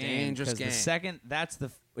dangerous game. Dangerous 'cause game. The second that's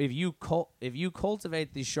the if you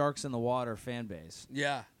cultivate these sharks in the water fan base,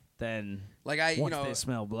 Yeah. then Like I, once they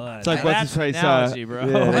smell blood, It's like that's what's his face, analogy, bro.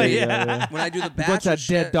 yeah. when I do the Bachelor What's that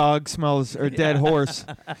shit, dead dog smells or dead horse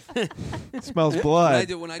smells blood?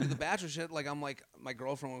 when I do the Bachelor shit, like I'm like my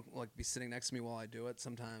girlfriend will like be sitting next to me while I do it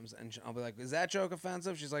sometimes, and I'll be like, "Is that joke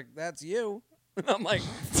offensive?" She's like, "That's you." And I'm like,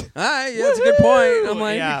 all right, yeah, that's a good point. I'm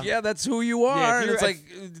like, yeah, that's who you are. Yeah, if and you're- it's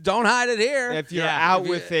like, don't hide it here. If you're Yeah. out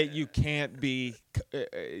with it, you can't be.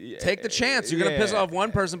 Take the chance. You're gonna piss yeah. off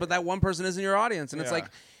one person, but that one person isn't your audience. And it's Yeah. like,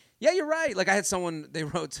 yeah, you're right. Like I had someone, they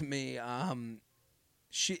wrote to me, and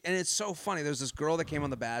it's so funny. There's this girl that came on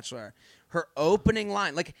The Bachelor. Her opening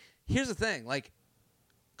line, like, here's the thing, like,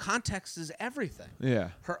 context is everything. Yeah.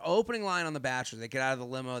 Her opening line on The Bachelor, they get out of the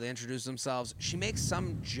limo, they introduce themselves. She makes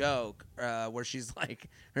some joke where she's like,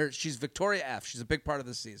 she's Victoria F. She's a big part of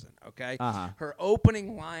the season. Okay. Her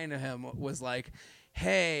opening line to him was like,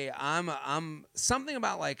 "Hey, I'm something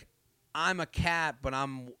about like." I'm a cat, but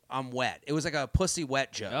I'm wet. It was like a pussy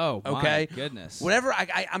wet joke. Oh, okay? my goodness. Whatever.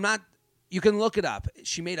 I'm not. You can look it up.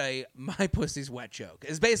 She made a "my pussy's wet" joke.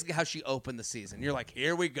 It's basically how she opened the season. You're like,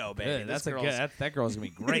 here we go, baby. Good. This That's a girl's- good. That girl's gonna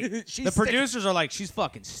be great. She's the sick. producers are like, she's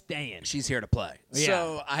fucking staying. She's here to play. Yeah.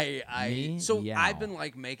 So I've Meow. been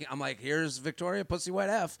like I'm like, here's Victoria Pussy Wet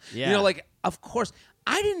F. Yeah. You know, like of course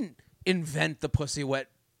I didn't invent the pussy wet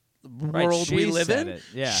world she we live said in. it.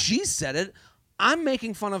 Yeah. She said it. I'm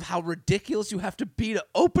making fun of how ridiculous you have to be to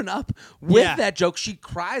open up with that joke. She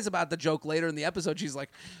cries about the joke later in the episode. She's like,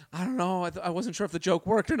 I don't know. I wasn't sure if the joke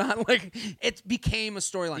worked or not. Like, it became a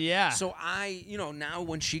storyline. Yeah. So now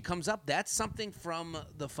when she comes up, that's something from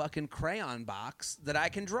the fucking crayon box that I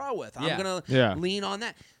can draw with. Yeah. I'm going to lean on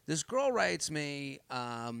that. This girl writes me,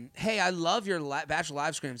 hey, I love your Bachelor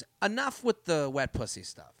live streams. Enough with the wet pussy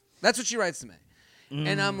stuff. That's what she writes to me.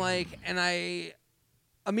 And I'm like,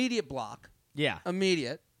 immediate block. Yeah.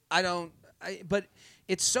 Immediate. But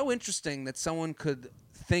it's so interesting that someone could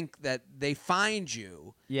think that they find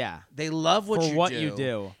you. Yeah. They love what you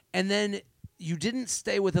do. And then you didn't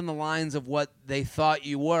stay within the lines of what they thought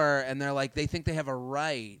you were. And they're like, they think they have a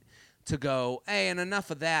right to go, hey, and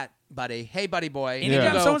enough of that, buddy. Hey, buddy boy.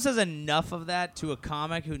 Anytime someone says enough of that to a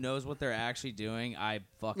comic who knows what they're actually doing, I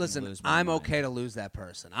fucking lose my I'm mind. okay to lose that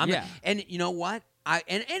person. And you know what?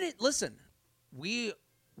 Listen, we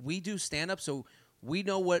do stand up, so we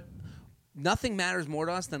know what. Nothing matters more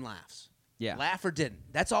to us than laughs. Yeah. Laugh or didn't.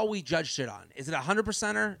 That's all we judge shit on. Is it a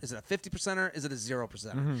 100%er? Is it a 50%er? Is it a 0%er?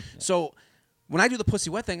 Mm-hmm. So when I do the pussy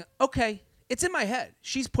wet thing, okay, it's in my head.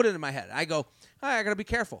 She's put it in my head. I go, all right, I got to be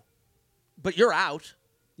careful. But you're out.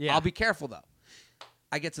 Yeah. I'll be careful, though.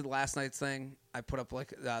 I get to the last night's thing. I put up like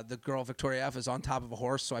the girl Victoria F is on top of a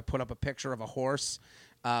horse, so I put up a picture of a horse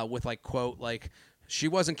with like quote like she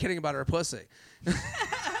wasn't kidding about her pussy.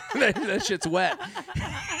 that shit's wet.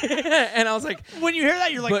 And I was like, when you hear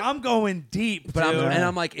that, you're like, I'm going deep. But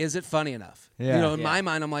I'm like, is it funny enough? Yeah. You know, in my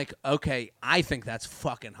mind, I'm like, okay, I think that's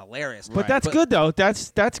fucking hilarious. But that's good though.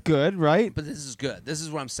 That's good, right? But this is good. This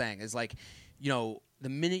is what I'm saying. Is like, you know, the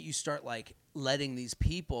minute you start like letting these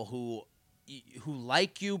people who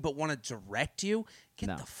like you but want to direct you, get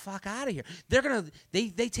the fuck out of here. They're gonna they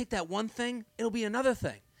take that one thing, it'll be another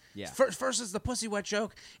thing. Yeah. First is the pussy wet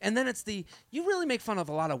joke, and then it's the you really make fun of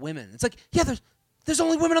a lot of women. It's like, yeah, there's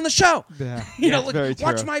only women on the show. Yeah. You know, like,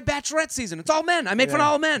 watch my Bachelorette season. It's all men. I make fun of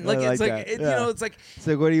all men. Like it's like you know, it's like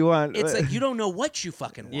what do you want? It's like you don't know what you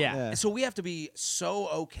fucking want. Yeah. So we have to be so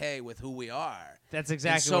okay with who we are. That's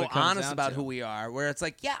exactly and so what it comes honest down about to. who we are. Where it's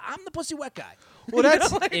like, yeah, I'm the pussy wet guy. Well,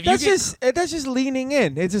 that's that's just leaning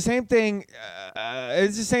in. It's the same thing.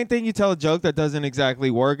 It's the same thing. You tell a joke that doesn't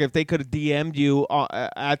exactly work. If they could have DM'd you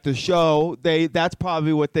at the show, that's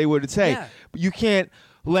probably what they would say. Yeah. You can't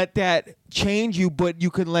let that change you, but you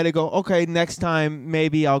can let it go. Okay, next time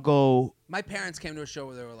maybe I'll go. My parents came to a show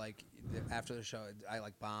where they were like, after the show, I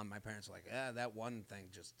like bombed. My parents were like, yeah, that one thing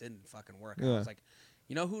just didn't fucking work. And I was like,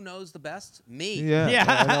 you know who knows the best? Me. Yeah.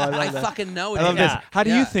 I fucking know it. I love this. How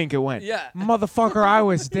do you think it went? Yeah. Motherfucker, I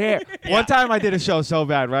was there. One time I did a show so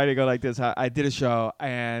bad, right? I go like this. I did a show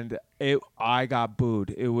and I got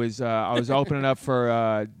booed. It was I was opening up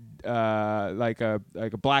for like a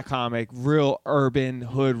black comic, real urban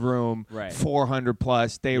hood room, right. 400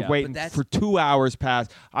 plus. They were waiting for 2 hours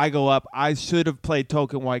past. I go up. I should have played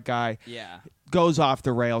token white guy. Yeah. Goes off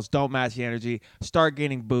the rails. Don't match the energy. Start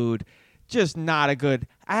getting booed. Just not a good.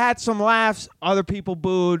 I had some laughs. Other people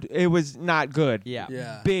booed. It was not good.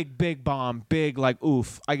 Yeah. Big bomb. Big like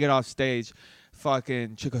oof. I get off stage.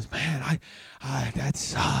 Fucking she goes, man,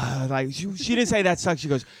 that's like she didn't say that sucks. She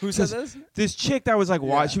goes, who said this? This chick that was like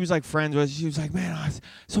she was like friends with. She was like, man, I'm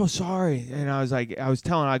so sorry. And I was like,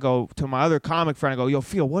 I go to my other comic friend. I go, yo,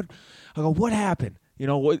 Phil, what? I go, what happened? You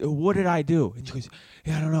know, what did I do? And she goes,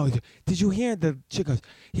 yeah, I don't know. Did you hear the chick goes,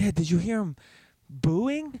 yeah, did you hear him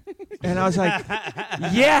booing? And I was like,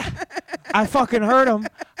 yeah, I fucking heard him.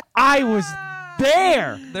 I was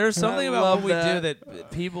there. There's something about what we do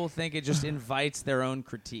that people think it just invites their own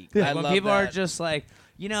critique. Like when people are just like,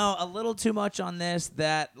 you know, a little too much on this,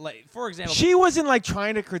 that, like, for example. She wasn't like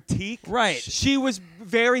trying to critique. Right. She was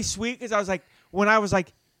very sweet because I was like, when I was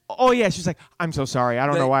like, oh yeah, she's like, I'm so sorry. I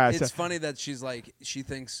don't know why I said. It's funny that she's like, she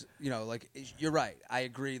thinks, you know, like, you're right. I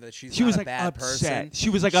agree that she was not like a bad upset. person. She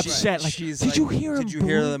was like upset. Like, she's did like, you hear him? Did you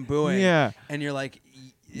hear them booing? Yeah. And you're like,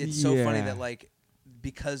 it's so funny that like,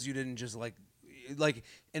 because you didn't just like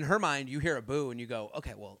in her mind, you hear a boo and you go,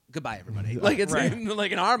 okay, well, goodbye, everybody. Like it's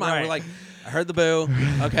like in our mind, we're like, I heard the boo.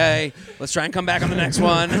 Okay, let's try and come back on the next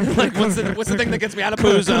one. Like, what's the thing that gets me out of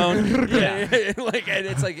boo zone? Yeah, like, and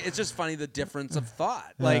it's like it's just funny the difference of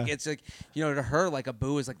thought. Like it's like, you know, to her, like a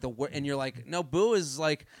boo is like the word, and you're like, no, boo is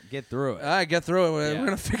like get through it. Get through it. We're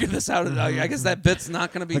gonna figure this out. I guess that bit's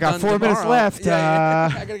not gonna be. I got done 4 minutes tomorrow. left.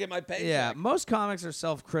 I gotta get my paycheck. Yeah, most comics are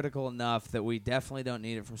self-critical enough that we definitely don't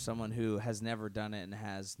need it from someone who has never done it and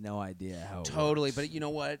has no idea how it works. But you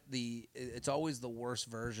know what? It's always the worst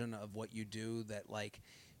version of what you do that like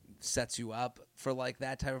sets you up for like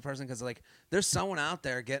that type of person, because like there's someone out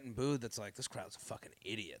there getting booed that's like, this crowd's fucking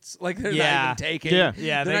idiots. Like they're not even taking they're not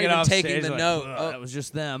get even off taking stage the like, note. That was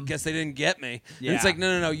just them. Guess they didn't get me. Yeah. And it's like,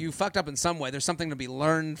 no, you fucked up in some way. There's something to be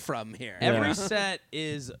learned from here. Every set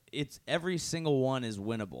every single one is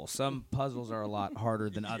winnable. Some puzzles are a lot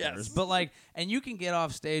harder than others. Yes. But like, and you can get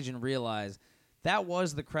off stage and realize that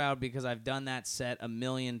was the crowd because I've done that set a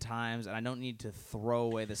million times and I don't need to throw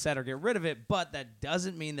away the set or get rid of it, but that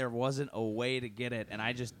doesn't mean there wasn't a way to get it and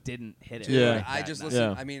I just didn't hit it. Yeah. Like I just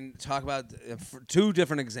listen. I mean, talk about two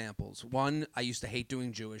different examples. One, I used to hate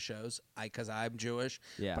doing Jewish shows because I'm Jewish,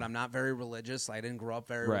 but I'm not very religious. I didn't grow up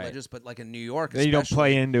very religious, but like in New York, you don't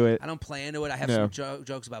play into it. I don't play into it. I have some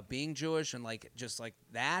jokes about being Jewish and like just like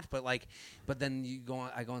that, but then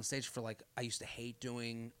I go on stage for like, I used to hate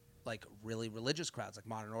doing like really religious crowds, like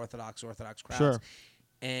modern Orthodox crowds. Sure.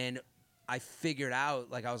 And I figured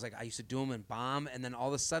out, like, I was like, I used to do them and bomb. And then all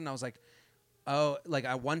of a sudden I was like, oh, like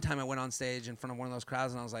one time I went on stage in front of one of those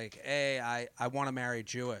crowds and I was like, hey, I want to marry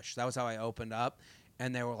Jewish. That was how I opened up.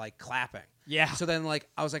 And they were like clapping. Yeah. So then like,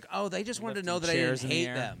 I was like, oh, they just wanted to know that I chairs didn't in the hate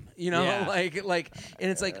air. them. You know, Yeah. like, and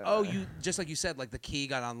it's like, oh, you, just like you said, like the key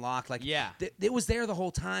got unlocked. Like, it was there the whole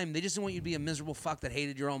time. They just didn't want you to be a miserable fuck that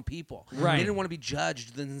hated your own people. Right. They didn't want to be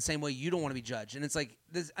judged in the same way you don't want to be judged. And it's like,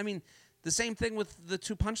 this, I mean, The same thing with the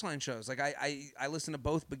 2 Punchline shows. Like I listened to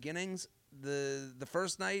both beginnings. The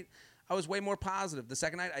first night I was way more positive. The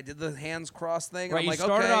second night I did the hands crossed thing. Right, I'm you like,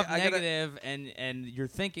 started okay, off negative, and you're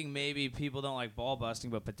thinking maybe people don't like ball busting,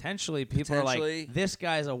 but potentially people are like, this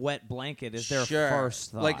guy's a wet blanket. Is their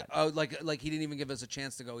first thought? Like he didn't even give us a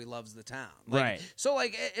chance to go. He loves the town. Like, right. So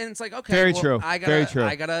like, and it's like, okay, very true. I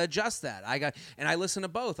gotta adjust that. And I listened to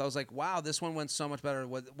both. I was like, wow, this one went so much better.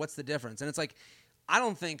 What's the difference? And it's like, I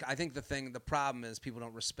think the problem is people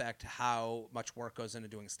don't respect how much work goes into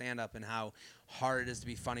doing stand-up and how hard it is to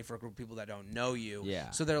be funny for a group of people that don't know you. Yeah.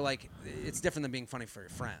 So they're like, it's different than being funny for your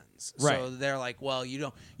friends. Right. So they're like, well,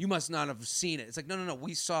 you must not have seen it. It's like, no,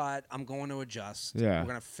 we saw it. I'm going to adjust. Yeah. We're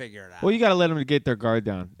going to figure it out. Well, you got to let them get their guard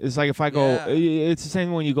down. It's like if I go, it's the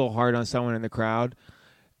same when you go hard on someone in the crowd.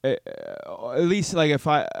 At least like if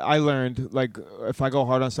I learned like if I go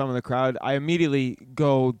hard on someone in the crowd, I immediately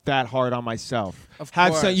go that hard on myself. Of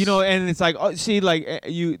course. Some, and it's like, oh, see, like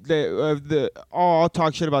I'll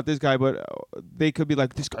talk shit about this guy, but they could be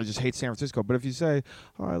like, this guy just hates San Francisco. But if you say,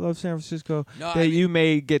 oh, I love San Francisco, you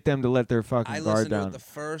may get them to let their fucking guard down. To it the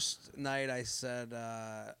first night. I said,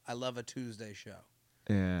 I love a Tuesday show.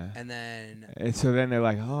 Yeah. And so then they're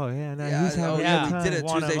like, oh yeah, no, he's having a good we did a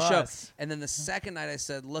One Tuesday of show. us. And then the second night I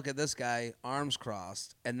said, look at this guy, arms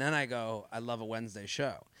crossed. And then I go, I love a Wednesday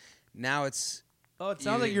show. Now it's Oh, it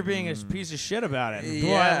sounds like you're being a piece of shit about it. Yeah,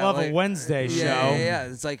 Boy, I love like, a Wednesday show. Yeah.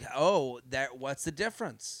 It's like, what's the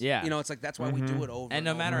difference? Yeah. It's like that's why we do it over. And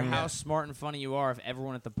no matter over how again. smart and funny you are, if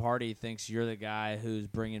everyone at the party thinks you're the guy who's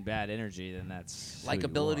bringing bad energy, then that's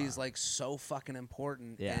likability is like so fucking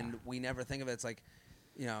important, Yeah. and we never think of it. It's like,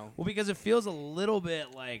 Well, because it feels a little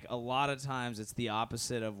bit like a lot of times it's the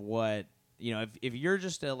opposite of what if you're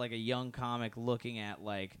just a young comic looking at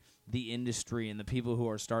like the industry and the people who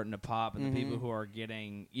are starting to pop and the people who are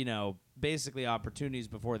getting basically opportunities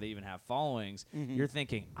before they even have followings, you're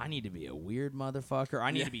thinking, I need to be a weird motherfucker,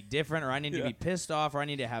 I need to be different, or I need to be pissed off, or I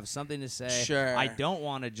need to have something to say. Sure. I don't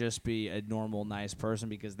want to just be a normal nice person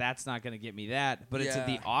because that's not going to get me that. But it's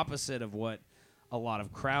the opposite of what a lot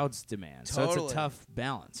of crowds demand. Totally. So it's a tough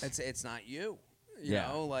balance. It's not you. You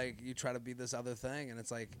know, like you try to be this other thing, and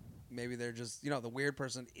it's like maybe they're just the weird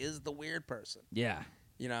person is the weird person. Yeah.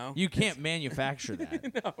 You can't manufacture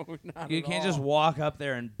that. No, not You at can't all. just walk up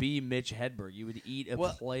there and be Mitch Hedberg. You would eat a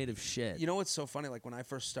plate of shit. You know what's so funny? Like when I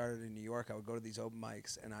first started in New York, I would go to these open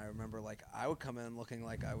mics, and I remember like I would come in looking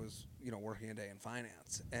like I was working a day in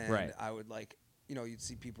finance, and I would like you'd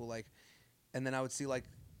see people like, and then I would see like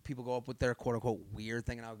people go up with their quote unquote weird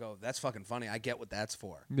thing, and I would go, that's fucking funny. I get what that's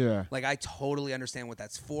for. Yeah. Like I totally understand what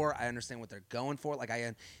that's for. I understand what they're going for. Like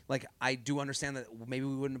I do understand that maybe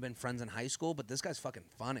we wouldn't have been friends in high school, but this guy's fucking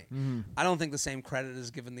funny. I don't think the same credit is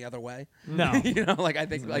given the other way. No. I think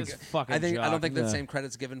I don't think the same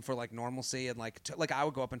credit's given for like normalcy and like like I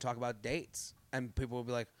would go up and talk about dates, and people would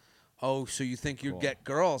be like, "Oh, so you think you'd get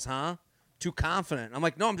girls, huh? Too confident." I'm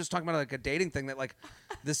like, no, I'm just talking about like a dating thing that like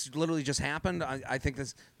this literally just happened. I think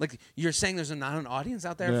this like you're saying there's not an audience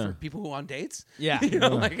out there for people who on dates. Yeah.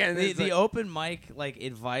 The open mic like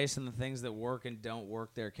advice and the things that work and don't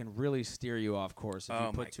work there can really steer you off course if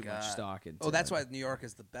you put too much stock into it. Oh, that's why New York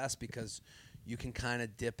is the best, because you can kind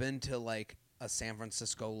of dip into like a San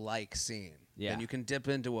Francisco like scene. Yeah. And you can dip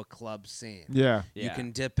into a club scene. Yeah. You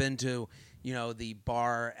can dip into the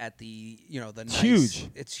bar at the the nice. Huge.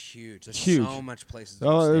 It's huge. There's huge. so much places.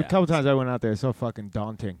 A couple times I went out there. It's so fucking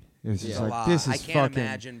daunting. It's just like this is I can't fucking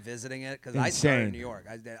imagine visiting it because I started in New York.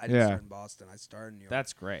 I didn't start in Boston. I started in New York.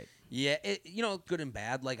 That's great. Yeah, good and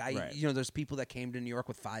bad. Like there's people that came to New York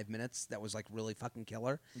with 5 minutes that was like really fucking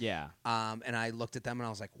killer. Yeah. And I looked at them and I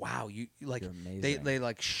was like, wow, you like You're amazing. they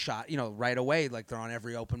like shot right away. Like they're on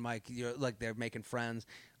every open mic. Like they're making friends.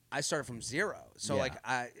 I started from zero, so like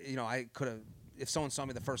I could have, if someone saw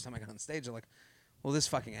me the first time I got on stage, they're like, well, this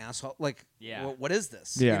fucking asshole, like, what is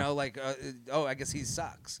this? Yeah. I guess he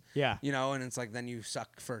sucks. Yeah. And it's like, then you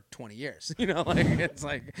suck for 20 years. Like, it's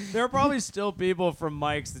like. There are probably still people from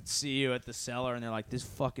mics that see you at the cellar and they're like, this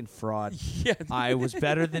fucking fraud. Yeah. I was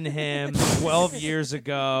better than him 12 years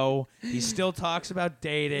ago. He still talks about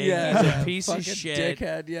dating. Yeah. He's a piece of Fucking shit.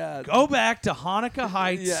 dickhead, yeah. Go back to Hanukkah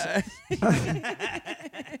Heights. Yeah.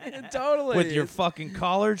 Totally. With your fucking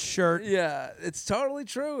collared shirt. Yeah, it's totally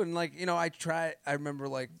true. And like, I remember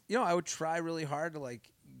like, I would try really hard to like,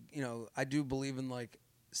 I do believe in like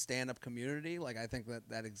stand-up community. Like I think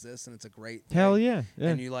that exists and it's a great thing. Hell yeah.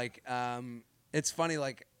 And you like, it's funny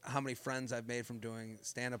like how many friends I've made from doing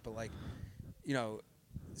stand-up, but like,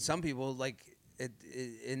 some people like,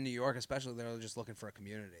 in New York, especially, they're just looking for a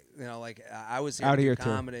community. You know, like I was Out here here to do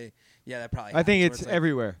comedy. Too. Yeah, that probably. I think happens, it's like,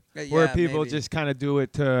 everywhere yeah, where people maybe. just kind of do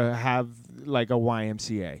it to have like a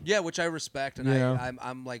YMCA. Yeah, which I respect, and Yeah.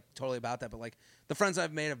 I'm like totally about that. But like the friends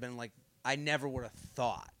I've made have been like, I never would have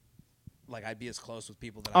thought like I'd be as close with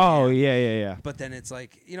people that I am. Yeah. But then it's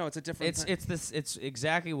like, you know, it's a different thing. It's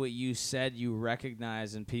exactly what you said. You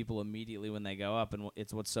recognize in people immediately when they go up, and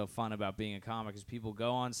it's what's so fun about being a comic is people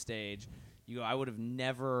go on stage. You go, I would have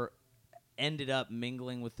never ended up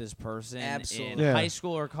mingling with this person in high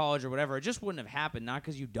school or college or whatever. It just wouldn't have happened, not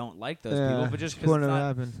because you don't like those people, but just because it's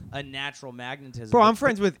not a natural magnetism. Bro, I'm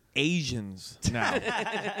friends with Asians now.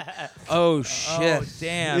 Oh shit! Oh,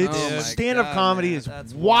 damn! Stand-up comedy is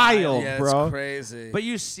That's wild, yeah, bro. It's crazy. But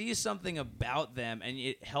you see something about them, and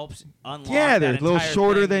it helps unlock. Yeah, they're that a little entire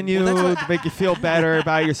shorter thing. than you to make you feel better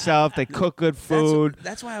about yourself. They cook good food.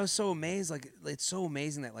 That's why I was so amazed. Like, it's so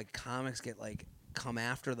amazing that like comics get like come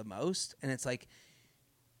after the most, and it's like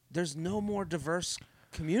there's no more diverse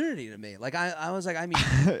community to me. Like I was like, I mean,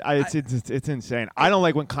 it's insane. I don't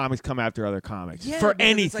like when comics come after other comics for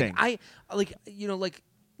anything.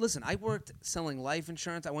 Listen, I worked selling life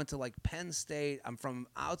insurance. I went to like Penn State. I'm from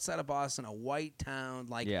outside of Boston, a white town.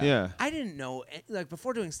 Like, yeah. I didn't know, like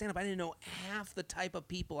before doing stand up, I didn't know half the type of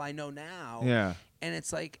people I know now. Yeah. And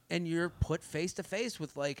it's like, and you're put face to face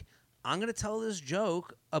with like, I'm going to tell this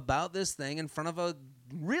joke about this thing in front of a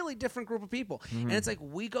really different group of people. Mm-hmm. And it's like,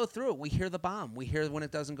 we go through it. We hear the bomb. We hear when it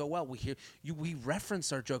doesn't go well. We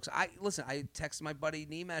reference our jokes. I texted my buddy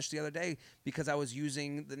Nimesh the other day because I was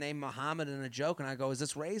using the name Muhammad in a joke, and I go, is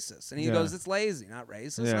this racist? And he goes, it's lazy, not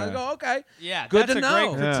racist. Yeah. And I go, okay. Yeah, good that's to a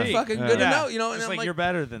know. great critique. Fucking good to know. You know, Just and I'm like, you're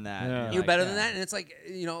better than that. Yeah. you're like, better than that. And it's like,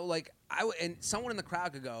 you know, like and someone in the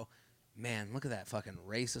crowd could go, man, look at that fucking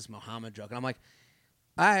racist Muhammad joke. And I'm like,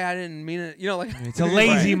 I didn't mean it. You know, like It's a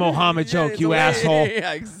lazy Mohammed joke, you asshole.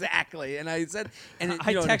 Yeah, exactly. And I said, and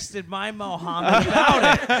I texted my Mohammed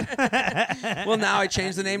about it. well, now I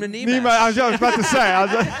changed the name to Nimesh. I was about to say.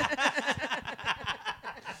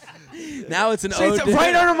 Now it's an It's ode.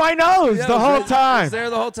 right under my nose Yeah, the it was whole right- time. It's there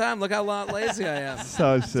the whole time. Look how lazy I am.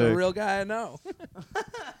 So It's a sick. real guy I know.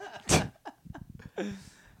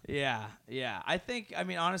 Yeah. I think, I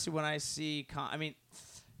mean, honestly, when I see,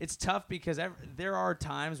 it's tough because there are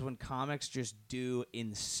times when comics just do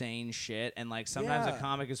insane shit, and like sometimes a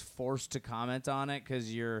comic is forced to comment on it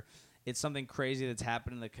because it's something crazy that's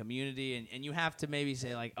happened in the community, and you have to maybe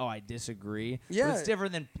say like, oh, I disagree. Yeah. But it's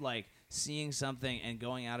different than like seeing something and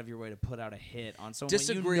going out of your way to put out a hit on someone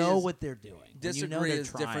Disagree when you know is- what they're doing. When Disagree you know they're is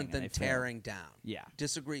trying different and than they fail. tearing down. Yeah.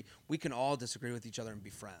 Disagree. We can all disagree with each other and be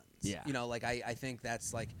friends. Yeah. You know, like I think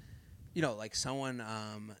that's like, you know, like someone.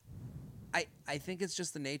 I think it's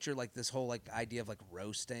just the nature, like this whole like idea of like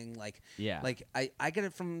roasting, like like I get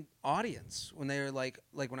it from audience when they're like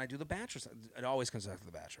when I do The Bachelor, it always comes back to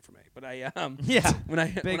The Bachelor for me. But I when I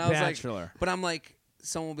Big when I was Bachelor. like, but I'm like,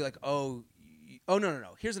 someone will be like, oh no.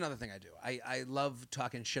 Here's another thing I do. I love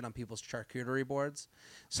talking shit on people's charcuterie boards.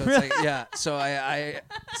 So it's like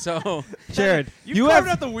so Jared, You have carved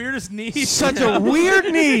out the weirdest niche. such a weird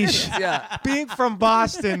niche. yeah. Being from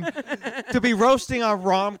Boston, to be roasting on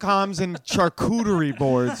rom-coms and charcuterie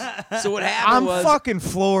boards. So what happened I'm was fucking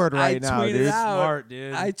floored right now, tweeted dude. out. Smart,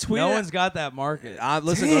 dude. I tweeted. No one's got that market.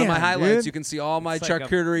 Listen, go to my Damn, highlights. dude. You can see all my It's like a-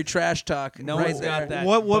 charcuterie trash talk. No right one's there. got that.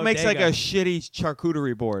 What makes like a bodega. shitty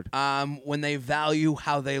charcuterie board? When they value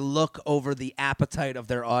how they look over the appetite of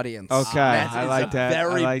their audience. Okay, That's I it's like a that. I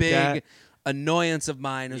Very like big that. annoyance of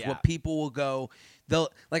mine is Yeah. what people will go. They'll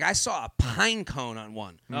like. I saw a pine cone on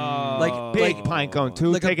one. Oh. Like Big pine cone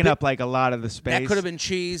too, like a taking big- up like a lot of the space. That could have been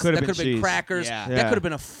cheese. Could have that been could have been cheese. crackers. Yeah. That Yeah. could have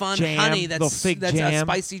been a fun Jam, honey little that's fig a jam.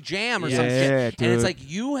 spicy jam or Yeah. some Yeah, shit. And it's dude. like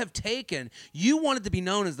you have taken. You wanted to be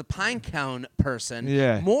known as the pine cone person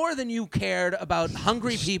Yeah. more than you cared about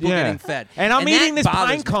hungry people Yeah. getting fed. And I'm eating that this bothers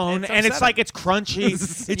pine me. cone, and it's upsetting. like it's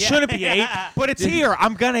crunchy. It Yeah. shouldn't be ate, but it's here.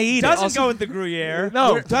 I'm gonna eat Doesn't it. go with the Gruyere.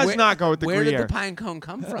 No, Where- it does where- not go with the Where Gruyere. did the pine cone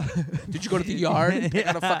come from? Did you go to the yard and pick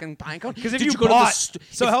out a fucking pine cone? Because if Did you go to the bought, st-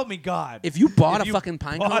 so help me God. if you bought if a you fucking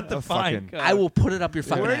pine bought cone, the A pine fucking- cone. I will put it up your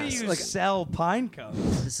fucking Where do ass. you Like, sell pine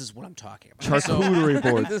cones? this is what I'm talking about. Charcuterie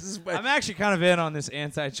board. This is what, I'm actually kind of in on this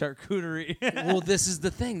anti-charcuterie. well, this is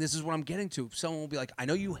the thing. This is what I'm getting to. Someone will be like, I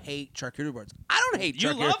know you hate charcuterie boards. I don't hate You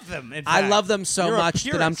charcuterie. love them. In I fact. love them so You're a much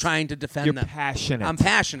that I'm purist. trying to defend You're them. passionate. I'm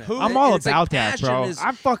passionate. I'm all It's like about that, passion bro. is-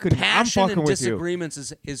 I'm passion fucking and with you. disagreements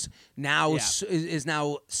is now Yeah. is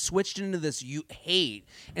now switched into this you hate,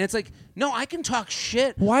 and it's like, no, I can talk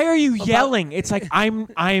shit. Why are you About- yelling? It's like I'm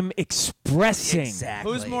expressing.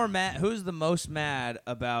 Exactly. Who's more mad? Who's the most mad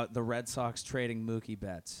about the Red Sox trading Mookie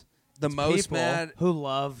Betts? the most people mad who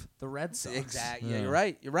love the Red Sox. Exactly. Yeah, you're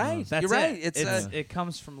right. You're right. That's you're right. it. It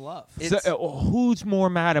comes from love. Who's more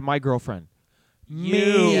mad at my girlfriend? You.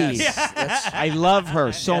 Me. Yes. I love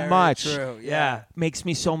her so Very much. True. Yeah. Makes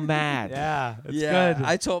me so mad. Yeah. It's Yeah. good.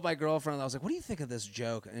 I told my girlfriend, I was like, "What do you think of this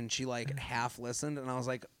joke?" And she like half listened, and I was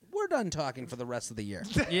like, "We're done talking for the rest of the year."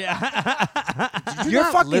 Yeah. Did You're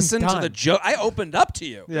not fucking listen to done. the joke. I opened up to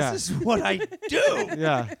you. Yeah. This is what I do.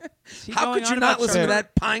 Yeah. How could you not listen to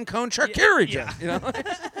that pine cone charcuterie joke? You know.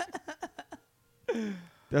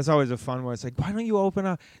 That's always a fun one. It's like, why don't you open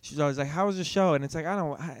up? She's always like, how was the show? And it's like, I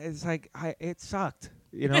don't. It's like, it sucked.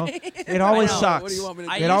 You know, it always I know. sucks. What do you want me to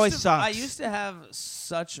do? I It used always to- sucks. I used to have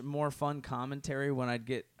such more fun commentary when I'd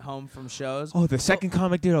get home from shows. Oh, the second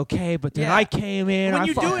comic did okay, but then Yeah. I came in. When I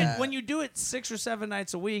you do fucking- it, when you do it 6 or 7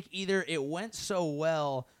 nights a week, either it went so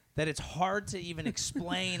well that it's hard to even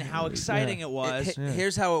explain how exciting it was.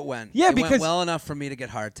 Here's how it went. Yeah, it because- went well enough for me to get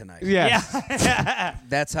hard tonight. Yes. Yeah.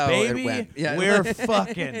 That's how Baby, it went. Yeah. we're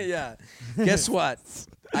fucking. Yeah. Guess what?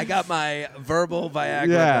 I got my verbal Viagra.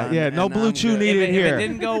 Yeah, done, yeah, no and Blue I'm Chew good. needed. If it here.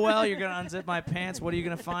 didn't go well, you're gonna unzip my pants. What are you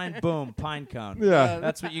gonna find? Boom, pine cone. Yeah.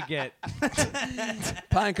 That's what you get.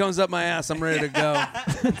 Pine comes up my ass. I'm ready to go.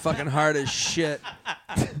 Fucking hard as shit.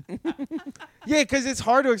 Yeah, because it's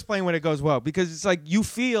hard to explain when it goes well. Because it's like you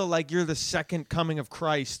feel like you're the second coming of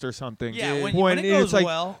Christ or something. Yeah, Dude. when it goes it's like,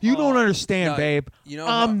 well, you don't understand, No, babe. you know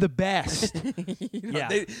I'm what? the best. Yeah.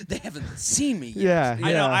 They haven't seen me yet. Yeah,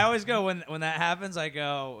 I know. yeah. I always go when that happens. I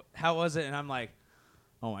go, "How was it?" And I'm like,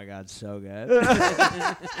 "Oh my god, so good."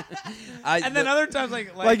 And then other times,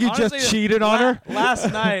 Like you just honestly, cheated on her?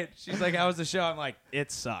 Last night, she's like, "How was the show?" I'm like,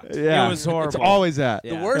 "It sucked. Yeah. It was horrible." It's always that. The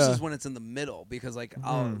Yeah. worst Yeah. is when it's in the middle because like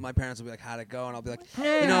Mm-hmm. my parents will be like, "How'd it go?" And I'll be like,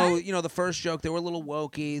 you know, the first joke they were a little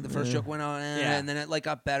wokey. The first joke went on, Yeah. and then it like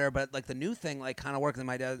got better. But like the new thing like kind of worked. And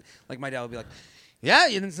my dad would be like, "Yeah,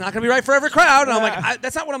 it's not gonna be right for every crowd." And I'm like,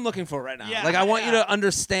 "That's not what I'm looking for right now. Yeah, like I want you yeah. to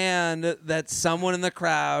understand that someone in the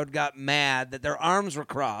crowd got mad that their arms were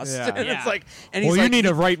crossed." Yeah. And Yeah. it's like, and he's Well, you like, need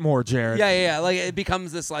to write more, Jared. yeah. Like it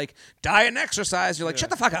becomes this like diet and exercise. You're like, shut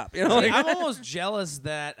the fuck up. You know. Like, I'm almost jealous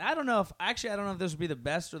that I don't know if this would be the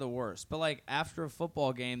best or the worst, but like after a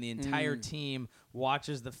football game, the entire team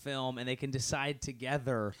watches the film and they can decide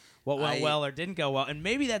together what went well or didn't go well, and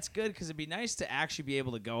maybe that's good because it'd be nice to actually be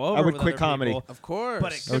able to go over. I would with quit other comedy. people, of course.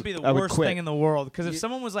 but it could be the I would worst quit. thing in the world. Because if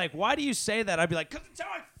someone was like, "Why do you say that?" I'd be like, "Cause it's how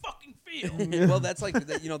I fucking feel." Well, that's like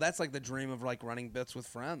that's like the dream of like running bits with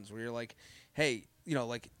friends, where you're like, hey,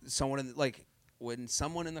 like someone in like when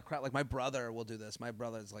someone in the crowd, like my brother will do this. My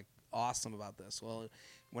brother is like awesome about this. Well,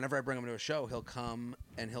 whenever I bring him to a show, he'll come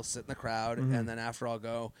and he'll sit in the crowd, and then after he'll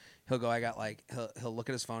go. I got like he'll look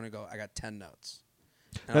at his phone and go, I got 10 notes.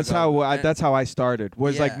 And That's I'll go, that's how I started.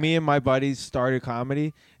 Was like Yeah. me and my buddies started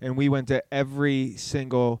comedy, and we went to every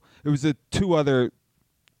single. It was the two other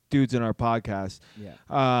dudes in our podcast.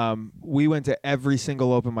 Yeah. We went to every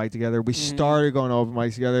single open mic together. We started going to open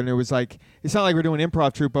mics together, and it was like it's not like we're doing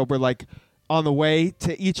improv troupe, but we're like on the way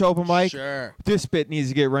to each open mic. Sure. This bit needs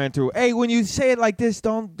to get ran through. Hey, when you say it like this,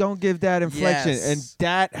 don't give that inflection, Yes. and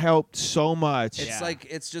that helped so much. It's Yeah. like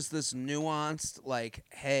it's just this nuanced like,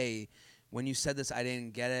 hey, when you said this, I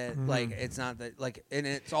didn't get it. Like it's not that like, and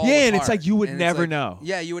it's all Yeah, and with it's like heart. you would And it's never like- know.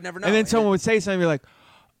 Yeah, you would never know. and then And someone it- would say something, you're like,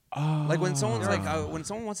 oh. Like when someone's like, when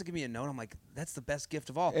someone wants to give me a note, I'm like, that's the best gift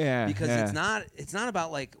of all. Yeah, because yeah. it's not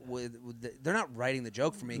about like they're not writing the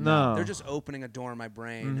joke for me. No. They're just opening a door in my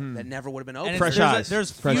brain that never would have been open. And Fresh there's eyes.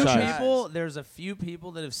 There's Fresh few eyes. people. There's a few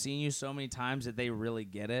people that have seen you so many times that they really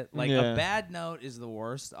get it. Like Yeah. a bad note is the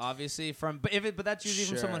worst, obviously. But that's usually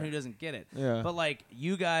from someone Sure. who doesn't get it. Yeah. But like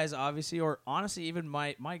you guys, obviously, or honestly, even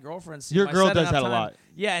my girlfriend. Your my girl set does enough that a time- lot.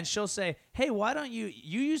 Yeah, and she'll say, "Hey, why don't you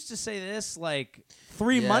used to say this like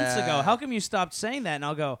 3 months ago? Yeah. How come you stopped saying that?" And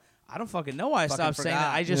I'll go, "I don't fucking know why I Fucking stopped saying that.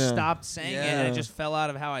 forgot." I just Yeah. stopped saying it, and Yeah. it just fell out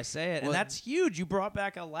of how I say it, Well, and that's huge. You brought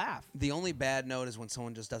back a laugh." The only bad note is when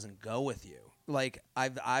someone just doesn't go with you. Like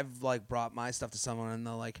I've like brought my stuff to someone and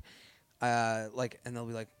they'll and they'll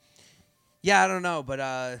be like, yeah, I don't know,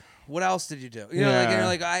 but what else did you do? You know, like, and Yeah.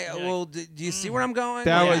 you're like, do you see where I'm going?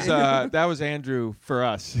 That Like, was that was Andrew for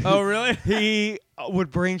us. Oh, really? He would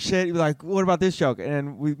bring shit. He'd be like, "What about this joke?"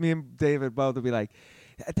 And me and David both would be like,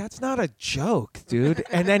 "That's not a joke, dude."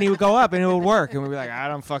 And then he would go up and it would work, and we'd be like, "I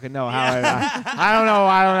don't fucking know how.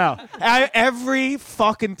 I don't know. Every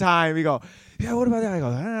fucking time we go, "Yeah, what about that?" I go,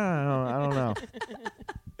 I don't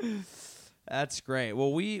know. That's great.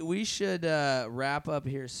 Well, we should wrap up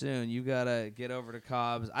here soon. You gotta get over to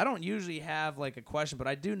Cobb's. I don't usually have like a question, but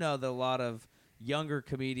I do know that a lot of younger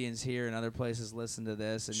comedians here and other places listen to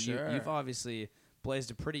this, and Sure. you've obviously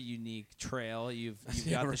blazed a pretty unique trail. You've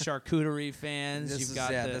got the charcuterie fans. You've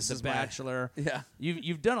got the Bachelor.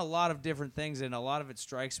 You've done a lot of different things, and a lot of it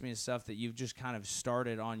strikes me as stuff that you've just kind of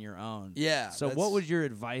started on your own. Yeah. So what would your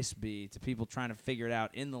advice be to people trying to figure it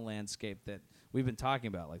out in the landscape that we've been talking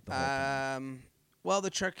about, like the whole time? Well,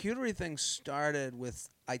 the charcuterie thing started with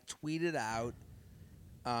I tweeted out.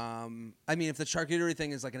 I mean, if the charcuterie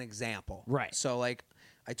thing is like an example, right? So like,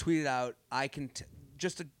 I tweeted out,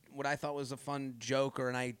 what I thought was a fun joke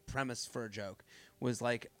or a premise for a joke was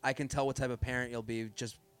like, I can tell what type of parent you'll be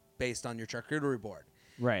just based on your charcuterie board.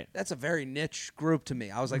 Right. That's a very niche group to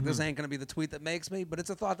me. I was like, this ain't going to be the tweet that makes me, but it's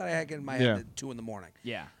a thought that I had in my head at 2 a.m.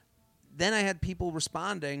 Yeah. Then I had people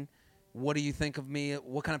responding, what do you think of me?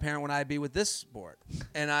 What kind of parent would I be with this board?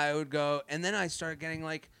 And I would go, and then I started getting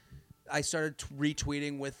like, I started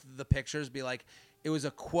retweeting with the pictures, be like, it was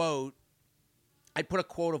a quote. I'd put a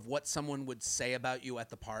quote of what someone would say about you at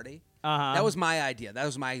the party. That was my idea. That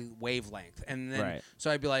was my wavelength. And then,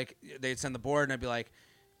 so I'd be like, they'd send the board, and I'd be like,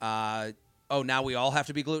 oh, now we all have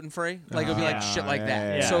to be gluten-free? Like, it would be like shit like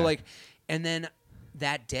that. Yeah. So, like, and then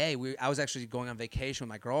that day, I was actually going on vacation with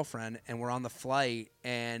my girlfriend, and we're on the flight,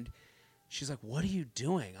 and she's like, what are you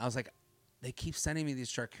doing? I was like, they keep sending me these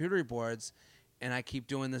charcuterie boards, and I keep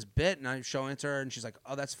doing this bit, and I'm showing it to her, and she's like,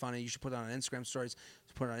 oh, that's funny. You should put it on Instagram stories.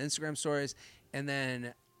 Put it on Instagram stories. And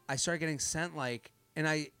then I started getting sent, like, and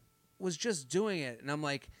I was just doing it. And I'm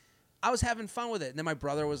like, I was having fun with it. And then my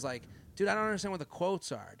brother was like, dude, I don't understand what the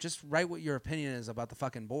quotes are. Just write what your opinion is about the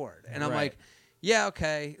fucking board. And I'm like, yeah,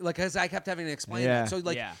 okay. Like, because I kept having to explain it. So,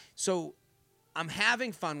 like, so I'm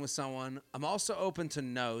having fun with someone. I'm also open to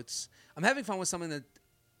notes. I'm having fun with something that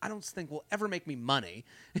I don't think will ever make me money.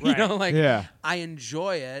 You know, like, I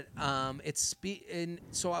enjoy it.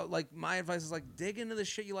 So like my advice is like, dig into the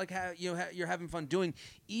shit you like, you're having fun doing,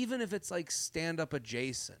 even if it's like stand up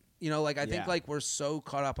adjacent. You know, like I think like we're so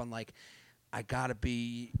caught up on like, I gotta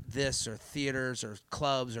be this or theaters or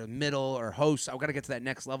clubs or middle or hosts. I gotta get to that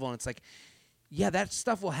next level, and it's like, yeah, that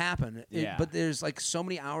stuff will happen. But there's like so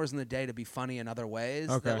many hours in the day to be funny in other ways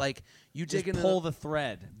that like you dig into pull the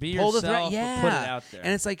thread, be yourself, the thread, but put it out there.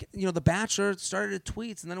 And it's like, you know, The Bachelor started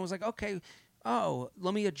tweets, and then it was like, okay,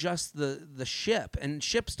 let me adjust the ship, and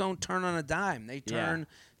ships don't turn on a dime; they turn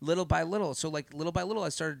little by little. So like little by little, I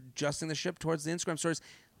started adjusting the ship towards the Instagram stories.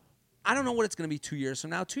 I don't know what it's going to be 2 years from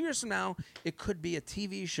now. 2 years from now, it could be a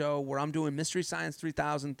TV show where I'm doing Mystery Science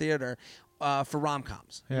 3000 theater for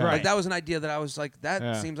rom-coms. Yeah. Like that was an idea that I was like,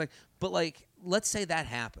 that seems like, but like, let's say that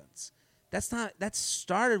happens. That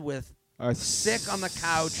started with sick on the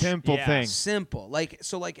couch. Simple thing. Simple. Like,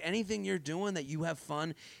 so like anything you're doing that you have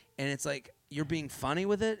fun, and it's like you're being funny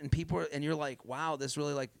with it, and and you're like, wow, this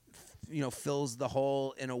really like, you know, fills the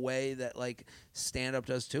hole in a way that like stand-up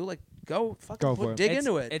does too. Like, dig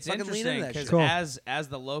into it. It's fucking interesting because as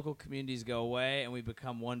the local communities go away and we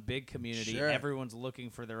become one big community, everyone's looking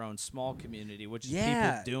for their own small community, which is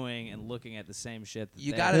people doing and looking at the same shit. That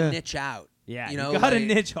you gotta niche out. Yeah, you know, gotta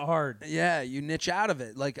niche hard. Yeah, you niche out of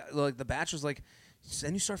it. Like The Bachelor's like,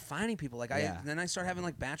 then you start finding people. Like then I start having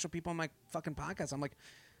like Bachelor people on my fucking podcast. I'm like,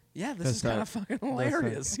 yeah, this is kind of fucking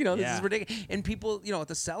hilarious. You know, this is ridiculous. And people, you know, at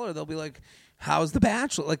the Cellar, they'll be like, how's The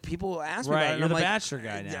Bachelor? Like, people ask me about it. You're the like, Bachelor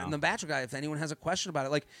guy now. I'm the Bachelor guy. If anyone has a question about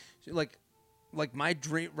it, like my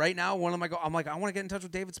dream right now, I'm like, I want to get in touch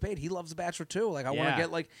with David Spade. He loves The Bachelor too. Like, I want to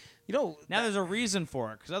get like, you know. Now there's a reason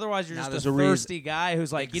for it, because otherwise you're just a thirsty guy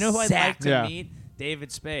who's like, you know who I'd like to meet?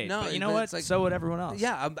 David Spade. No, but you know what? Like, so would everyone else.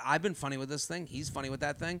 Yeah, I've been funny with this thing. He's funny with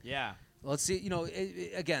that thing. Yeah. Let's see. You know,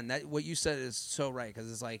 again, that what you said is so right,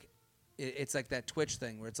 because it's like, it's like that Twitch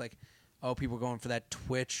thing where it's like, oh, people are going for that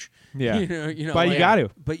Twitch. Yeah. you know, but like,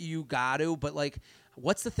 you got to. But like,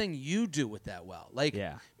 what's the thing you do with that well? Like,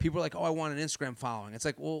 people are like, oh, I want an Instagram following. It's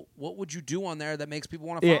like, well, what would you do on there that makes people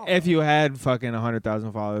want to follow? If you had fucking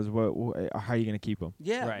 100,000 followers, how are you going to keep them?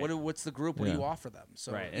 Yeah. Right. What's the group? What do you offer them?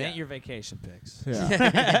 So, it ain't your vacation pics.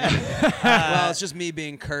 Yeah. Well, it's just me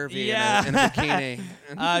being curvy in a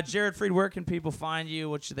bikini. Jared Freed, where can people find you?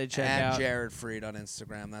 What should they check out? Jared Freed on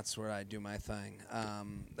Instagram. That's where I do my thing.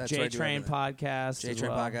 That's J-Train podcast.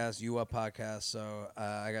 J-Train podcast, You Up podcast. So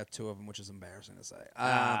I got 2 of them, which is embarrassing to say.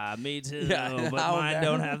 Me too, but mine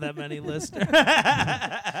don't have that many listeners.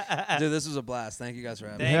 Dude, this was a blast. Thank you guys for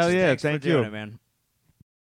having me. Hell yeah, thanks thank for you. doing it, man.